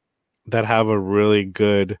that have a really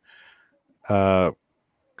good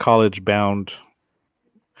college bound.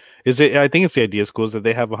 I think it's the idea schools that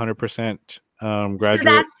they have 100%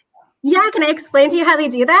 graduate. So can I explain to you how they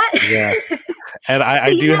do that? Yeah. And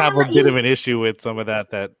I do have a bit of an issue with some of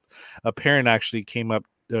that a parent actually came up,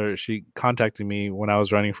 or she contacted me when I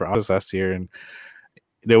was running for office last year, and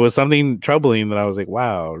there was something troubling that I was like,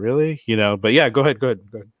 wow, really? But yeah, go ahead.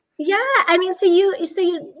 Yeah, I mean, so you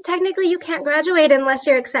technically you can't graduate unless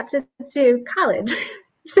you're accepted to college.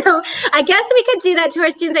 So I guess we could do that to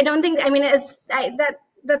our students. I don't think, I mean, I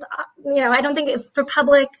don't think for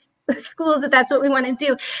public schools that's what we want to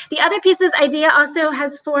do. The other piece is IDEA also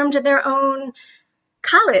has formed their own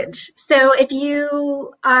college. So if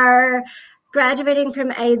you are graduating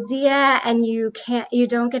from IDEA and you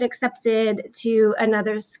don't get accepted to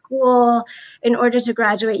another school, in order to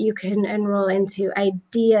graduate, you can enroll into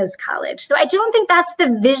IDEA's college. So I don't think that's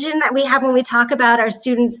the vision that we have when we talk about our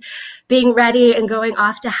students being ready and going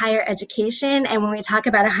off to higher education. And when we talk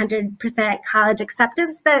about 100% college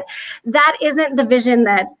acceptance, that isn't the vision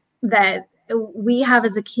that we have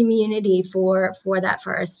as a community for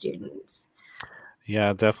our students.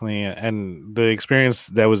 Yeah, definitely. And the experience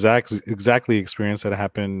that was exactly the experience that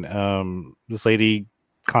happened. This lady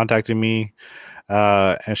contacted me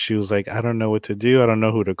and she was like, I don't know what to do. I don't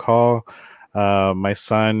know who to call.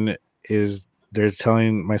 They're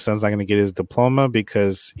telling my son's not going to get his diploma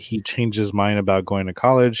because he changed his mind about going to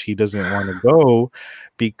college. He doesn't want to go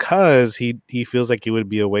because he feels like it would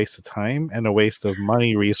be a waste of time and a waste of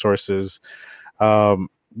money, resources,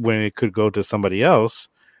 when it could go to somebody else.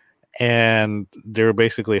 And they were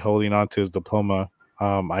basically holding on to his diploma.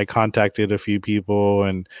 I contacted a few people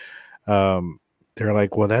and they're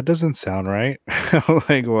like, well, that doesn't sound right. I'm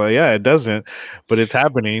like, well, yeah, it doesn't, but it's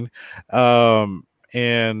happening.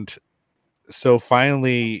 And so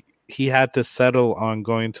finally he had to settle on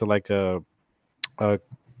going to like a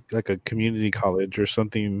community college or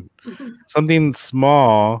something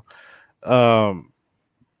small in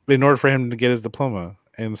order for him to get his diploma.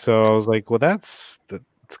 And so I was like, well, it's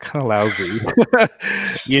kind of lousy.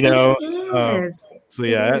 So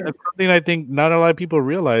yeah, that's something I think not a lot of people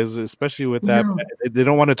realize, especially with that. They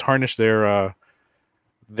don't want to tarnish their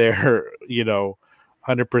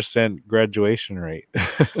 100% graduation rate.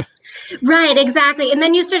 Right, exactly. And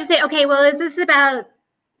then you start to say, okay, well, is this about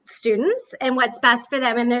students and what's best for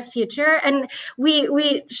them in their future? And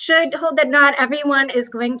we should hold that not everyone is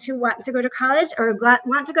going to want to go to college or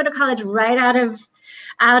want to go to college right out of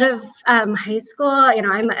high school.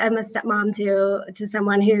 I'm a stepmom to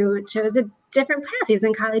someone who chose a different path. He's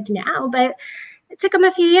in college now, but it took him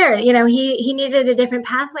a few years. You know, he needed a different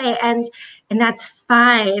pathway, and that's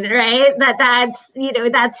fine, right? That's, you know,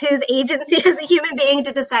 that's his agency as a human being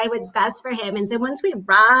to decide what's best for him. And so once we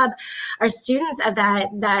rob our students of that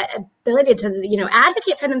ability to, you know,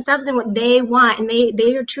 advocate for themselves and what they want, and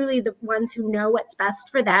they are truly the ones who know what's best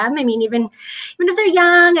for them. I mean, even if they're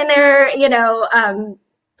young and they're,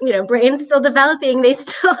 brain's still developing, they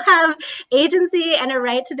still have agency and a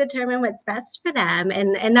right to determine what's best for them.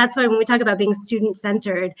 And that's why when we talk about being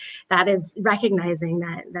student-centered, that is recognizing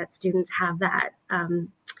that students have that,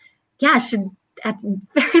 should at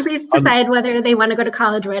very least decide whether they want to go to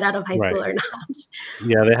college right out of high school or not.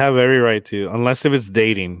 Yeah, they have every right to, unless if it's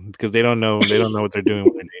dating, because they don't know what they're doing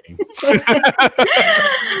when they're dating.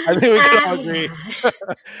 I think we can all agree.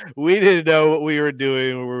 We didn't know what we were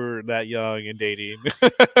doing when we were that young and dating.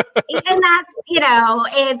 And that's, you know,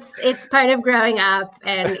 it's part of growing up,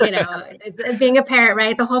 and, you know, it's being a parent,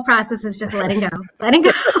 right? The whole process is just letting go,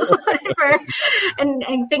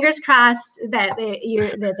 and fingers crossed that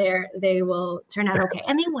they will turn out okay,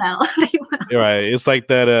 and they will. Right. It's like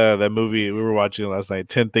that movie we were watching last night,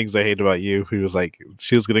 10 Things I Hate About You. He was like,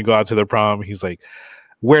 she was gonna go out to the prom. He's like,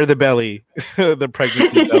 wear the belly, the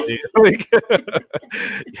pregnancy belly. Like,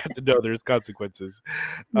 you have to know there's consequences.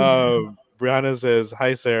 Brianna says,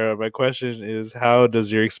 hi, Sarah. My question is, how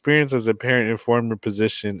does your experience as a parent inform your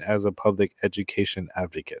position as a public education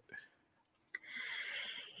advocate?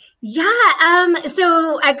 Yeah,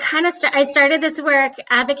 so I started this work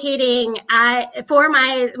advocating for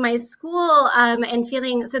my school, and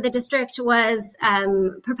feeling, so the district was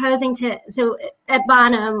proposing so at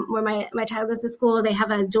Bonham, where my child goes to school, they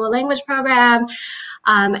have a dual language program,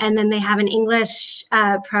 and then they have an English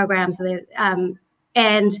program. So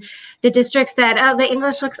and the district said, oh, the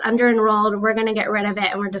English looks under-enrolled, we're going to get rid of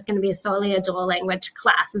it, and we're just going to be solely a dual language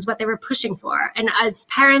class, was what they were pushing for. And as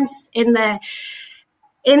parents in the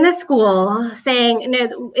school saying,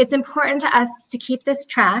 no, it's important to us to keep this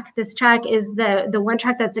track. This track is the one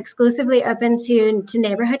track that's exclusively open to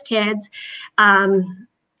neighborhood kids.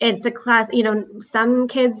 It's a class, you know, some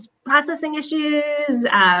kids processing issues,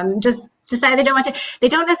 just decide they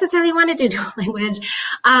don't necessarily want to do dual language.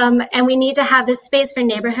 And we need to have this space for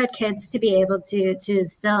neighborhood kids to be able to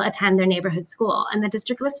still attend their neighborhood school. And the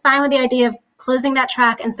district was fine with the idea of closing that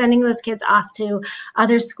track and sending those kids off to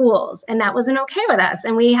other schools. And that wasn't okay with us.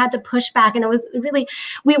 And we had to push back. And it was really,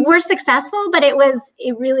 we were successful, but it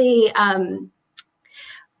really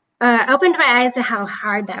opened my eyes to how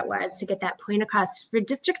hard that was to get that point across for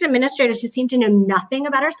district administrators who seem to know nothing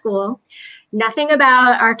about our school, nothing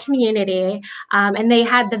about our community, and they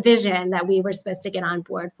had the vision that we were supposed to get on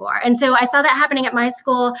board for. And so I saw that happening at my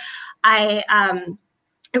school.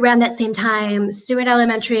 Around that same time, Stewart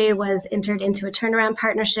Elementary was entered into a turnaround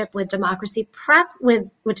partnership with Democracy Prep,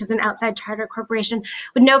 which is an outside charter corporation,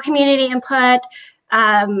 with no community input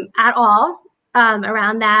at all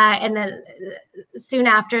around that. And then soon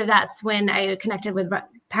after, that's when I connected with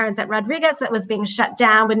parents at Rodriguez, that was being shut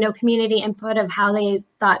down with no community input of how they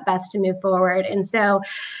thought best to move forward. And so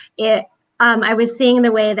I was seeing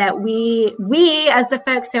the way that we as the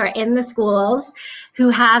folks who are in the schools, who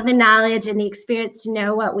have the knowledge and the experience to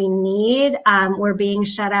know what we need, were being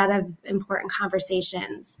shut out of important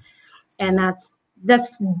conversations. And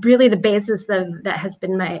that's really the basis that has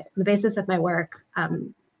been the basis of my work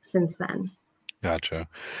since then. Gotcha.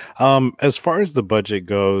 As far as the budget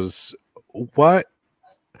goes,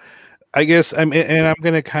 I guess I'm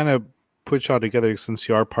going to kind of put y'all together since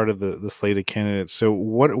you are part of the slated candidates. So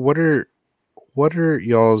what are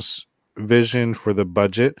y'all's vision for the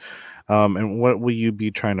budget, and what will you be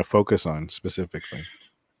trying to focus on specifically?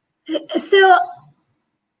 So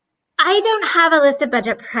I don't have a list of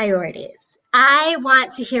budget priorities. I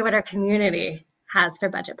want to hear what our community has for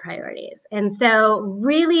budget priorities. And so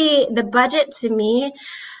really the budget, to me,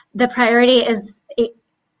 the priority is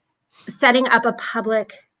setting up a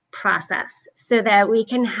public process so that we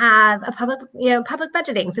can have a public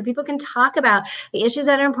budgeting, so people can talk about the issues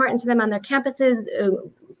that are important to them on their campuses,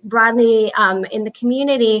 broadly in the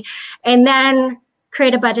community, and then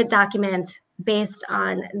create a budget document based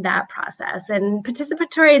on that process. And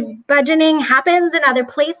participatory budgeting happens in other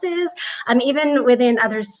places, even within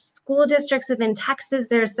other school districts within Texas.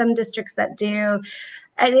 There are some districts that do.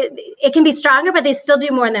 It can be stronger, but they still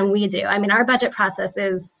do more than we do. I mean, our budget process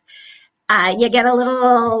is you get a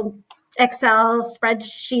little Excel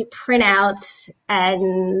spreadsheet printout,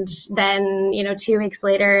 and then 2 weeks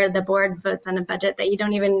later, the board votes on a budget that you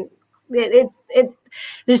don't even.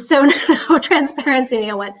 There's no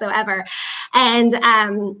transparency whatsoever, and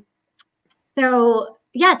so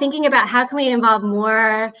yeah, thinking about how can we involve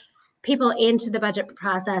more people into the budget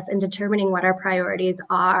process and determining what our priorities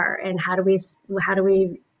are and how do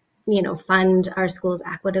we fund our schools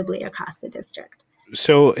equitably across the district.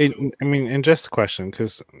 So, and just a question,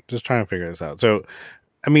 because just trying to figure this out. So,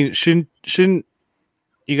 I mean, shouldn't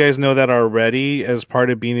you guys know that already as part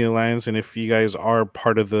of being the alliance? And if you guys are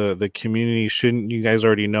part of the community, shouldn't you guys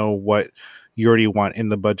already know what you already want in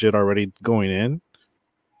the budget already going in?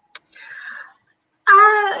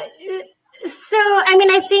 So, I mean,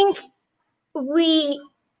 I think we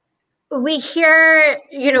hear,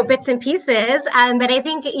 bits and pieces, but I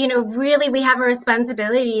think, really we have a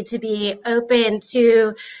responsibility to be open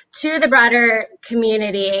to the broader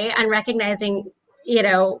community and recognizing,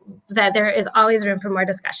 that there is always room for more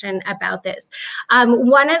discussion about this.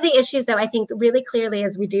 One of the issues, though, I think really clearly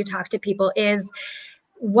as we do talk to people is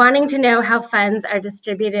wanting to know how funds are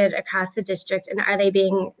distributed across the district and are they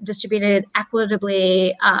being distributed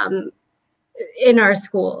equitably in our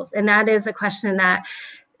schools. And that is a question that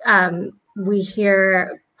we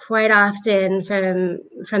hear quite often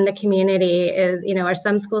from the community is, are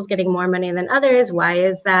some schools getting more money than others? Why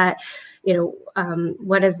is that?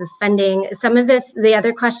 What is the spending? Some of this, the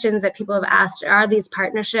other questions that people have asked are these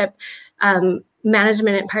partnership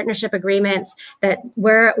management and partnership agreements, that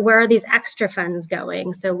where are these extra funds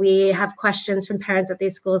going? So we have questions from parents at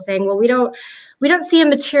these schools saying, well, we don't see a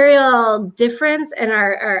material difference in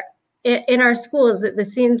our schools.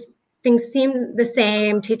 Things seem the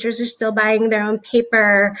same. Teachers are still buying their own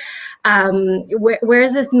paper.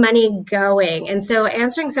 Where's this money going? And so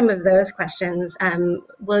answering some of those questions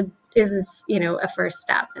is a first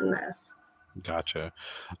step in this. Gotcha.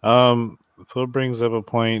 Phil brings up a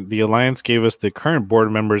point. The Alliance gave us the current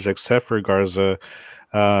board members except for Garza.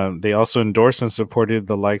 They also endorsed and supported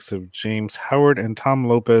the likes of James Howard and Tom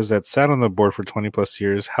Lopez that sat on the board for 20 plus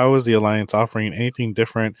years. How is the Alliance offering anything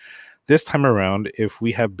different this time around if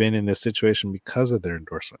we have been in this situation because of their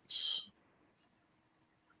endorsements?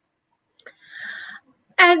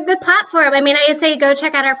 And the platform, I mean, I say go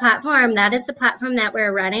check out our platform. That is the platform that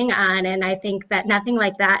we're running on, and I think that nothing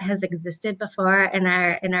like that has existed before in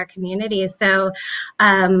our community. So,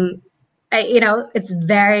 it's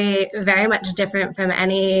very, very much different from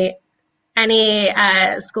any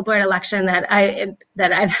school board election that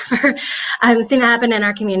I've ever seen happen in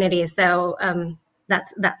our community. So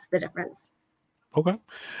that's the difference. Okay.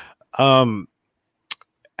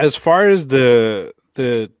 As far as the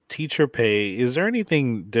teacher pay, is there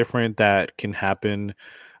anything different that can happen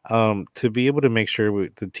to be able to make sure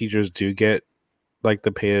the teachers do get like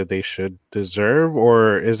the pay that they should deserve,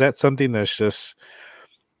 or is that something that's just,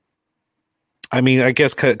 I mean, I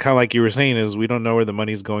guess kind of like you were saying, is we don't know where the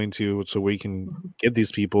money's going to, so we can get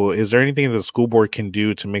these people. Is there anything the school board can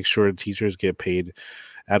do to make sure teachers get paid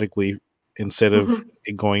adequately instead of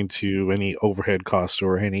it going to any overhead costs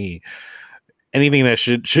or anything that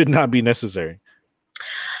should not be necessary?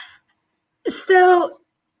 So,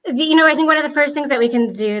 I think one of the first things that we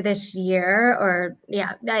can do this year,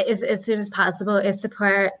 is as soon as possible, is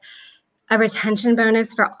support a retention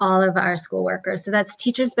bonus for all of our school workers. So that's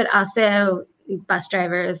teachers, but also bus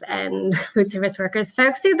drivers and food service workers,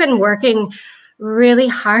 folks who've been working really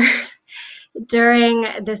hard during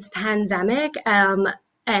this pandemic.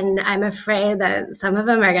 And I'm afraid that some of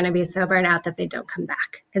them are going to be so burnt out that they don't come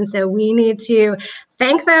back. And so we need to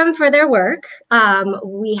thank them for their work.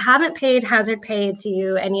 We haven't paid hazard pay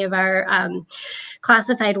to any of our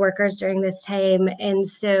classified workers during this time, and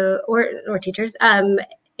so or teachers.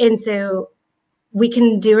 And so we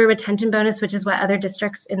can do a retention bonus, which is what other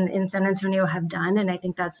districts in San Antonio have done. And I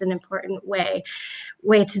think that's an important way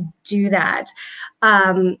to do that.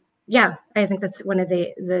 I think that's one of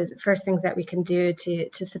the first things that we can do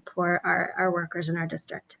to support our workers in our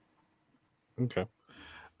district. Okay.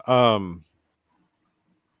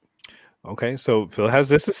 Okay, so Phil has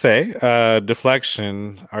this to say.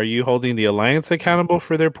 Deflection. Are you holding the Alliance accountable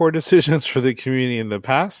for their poor decisions for the community in the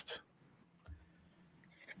past?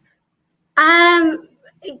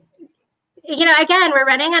 Again, we're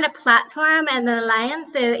running on a platform, and the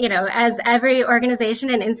Alliance is, as every organization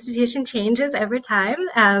and institution changes over time,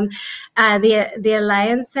 the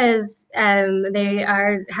Alliance has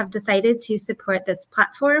have decided to support this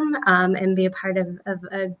platform and be a part of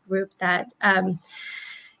a group that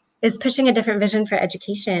is pushing a different vision for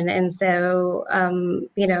education. And so, I'm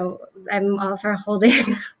all for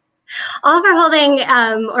holding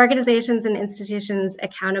organizations and institutions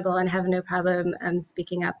accountable, and have no problem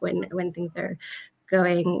speaking up when things are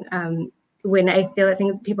going, when I feel that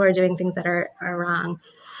people are doing things that are wrong.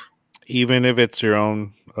 Even if it's your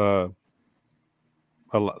own,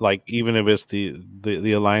 even if it's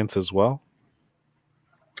the Alliance as well?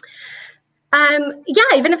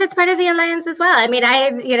 Yeah, even if it's part of the alliance as well. I mean,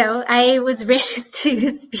 I was raised to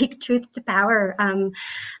speak truth to power.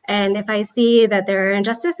 And if I see that there are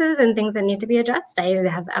injustices and things that need to be addressed, I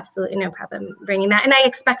have absolutely no problem bringing that. And I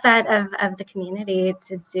expect that of the community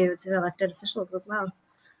to do to elected officials as well.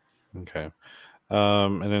 Okay.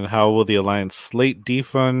 And then how will the Alliance slate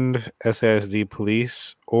defund SAISD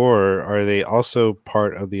police, or are they also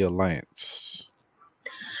part of the Alliance?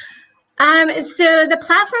 So the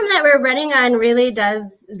platform that we're running on really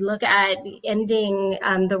does look at ending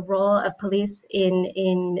the role of police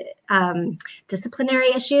in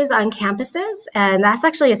disciplinary issues on campuses, and that's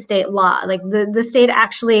actually a state law. Like the state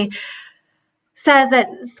actually says that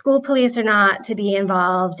school police are not to be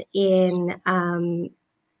involved in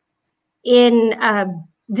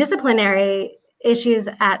disciplinary issues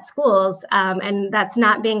at schools, and that's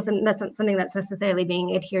not something that's necessarily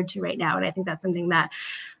being adhered to right now. And I think that's something that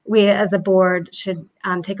we as a board should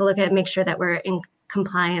take a look at and make sure that we're in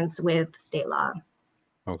compliance with state law.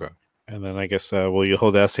 Okay. And then I guess will you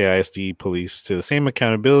hold the SAISD police to the same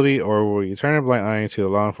accountability, or will you turn a blind eye to the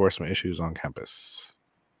law enforcement issues on campus?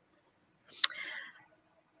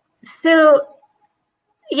 So,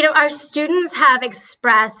 our students have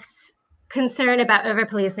expressed concern about over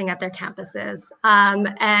policing at their campuses,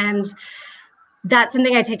 and that's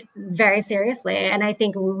something I take very seriously. And I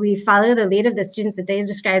think we follow the lead of the students that they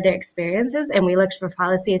describe their experiences, and we look for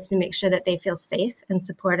policies to make sure that they feel safe and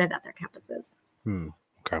supported at their campuses.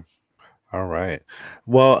 Okay. All right.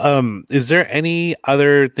 Well, is there any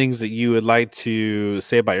other things that you would like to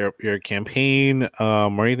say about your campaign,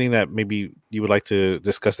 or anything that maybe you would like to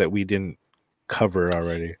discuss that we didn't cover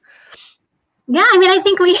already? Yeah, I mean, I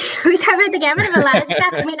think we covered the gamut of a lot of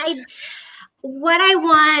stuff. I mean, what I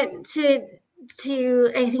want to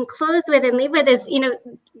I think close with and leave with is,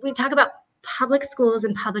 we talk about public schools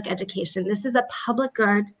and public education. This is a public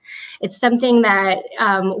good. It's something that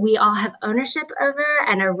we all have ownership over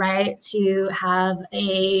and a right to have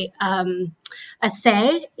a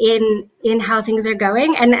say in how things are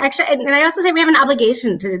going. And actually, and I also say we have an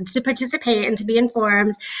obligation to participate and to be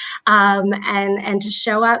informed, and to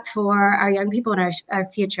show up for our young people and our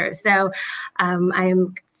future. So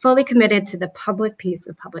I'm fully committed to the public piece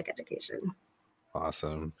of public education.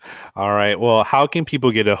 Awesome. All right. Well, how can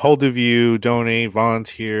people get a hold of you, donate,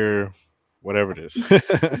 volunteer, whatever it is? Yeah.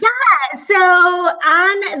 So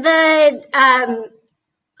on the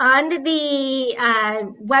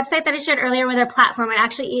website that I shared earlier with our platform,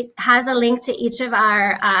 it has a link to each of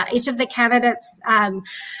the candidates'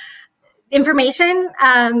 information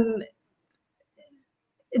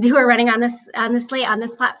who are running on this slate on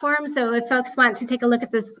this platform. So if folks want to take a look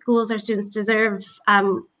at the Schools Our Students Deserve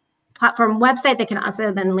platform website, they can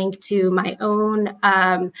also then link to my own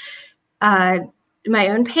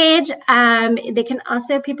page. They can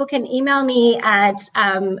also, people can email me at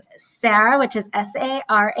Sarah, which is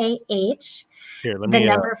SARAH. Here, let me.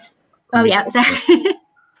 Sorry.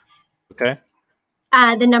 Okay.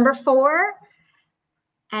 The number 4,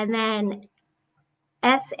 and then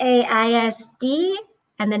SAISD,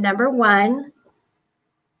 and the number 1,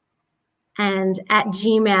 and at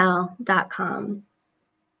gmail.com.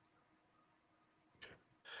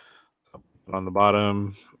 On the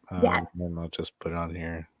bottom. Yeah. And I'll just put it on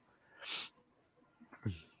here.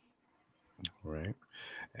 All right.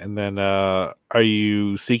 And then are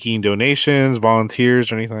you seeking donations,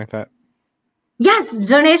 volunteers, or anything like that? Yes,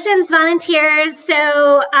 donations, volunteers.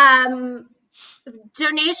 So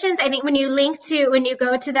donations, I think when you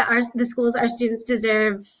go to the Schools Our Students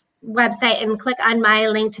Deserve website and click on my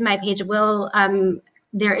link to my page,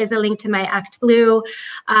 there is a link to my Act Blue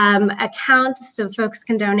account, so folks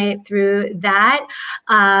can donate through that.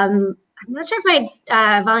 I'm not sure if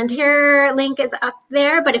my volunteer link is up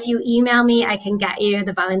there, but if you email me, I can get you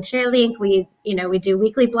the volunteer link. We do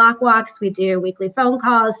weekly block walks, we do weekly phone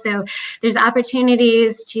calls, so there's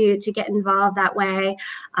opportunities to get involved that way.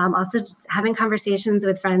 Also, just having conversations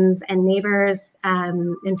with friends and neighbors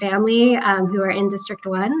and family who are in District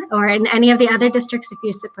 1 or in any of the other districts. If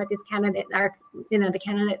you support these candidates, the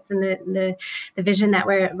candidates and the vision that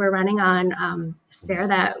we're running on, share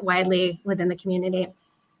that widely within the community.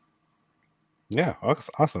 Yeah,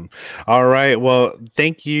 awesome. All right. Well,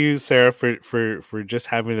 thank you, Sarah, for just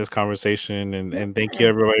having this conversation, and thank you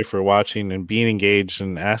everybody for watching and being engaged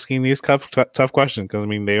and asking these tough questions, because I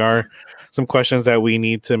mean they are some questions that we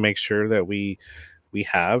need to make sure that we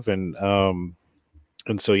have, and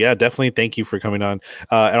And so, yeah, definitely thank you for coming on.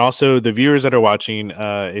 And also the viewers that are watching,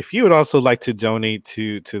 if you would also like to donate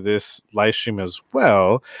to this live stream as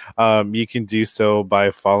well, you can do so by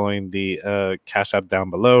following the Cash App down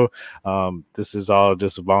below. This is all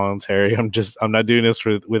just voluntary. I'm not doing this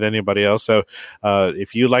with anybody else. So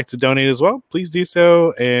if you'd like to donate as well, please do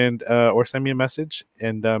so, and or send me a message.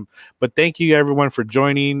 And but thank you everyone for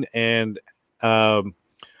joining. And I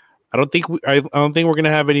don't think I don't think we're gonna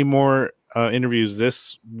have any more interviews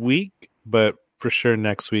this week, but for sure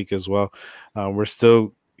next week as well. We're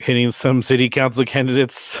still hitting some city council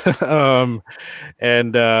candidates,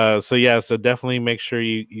 and so yeah, so definitely make sure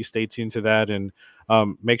you stay tuned to that, and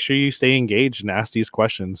make sure you stay engaged and ask these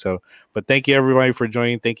questions. So, but thank you everybody for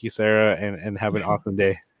joining. Thank you, Sarah, and have an awesome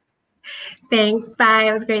day. Thanks. Bye.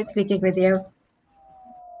 It was great speaking with you.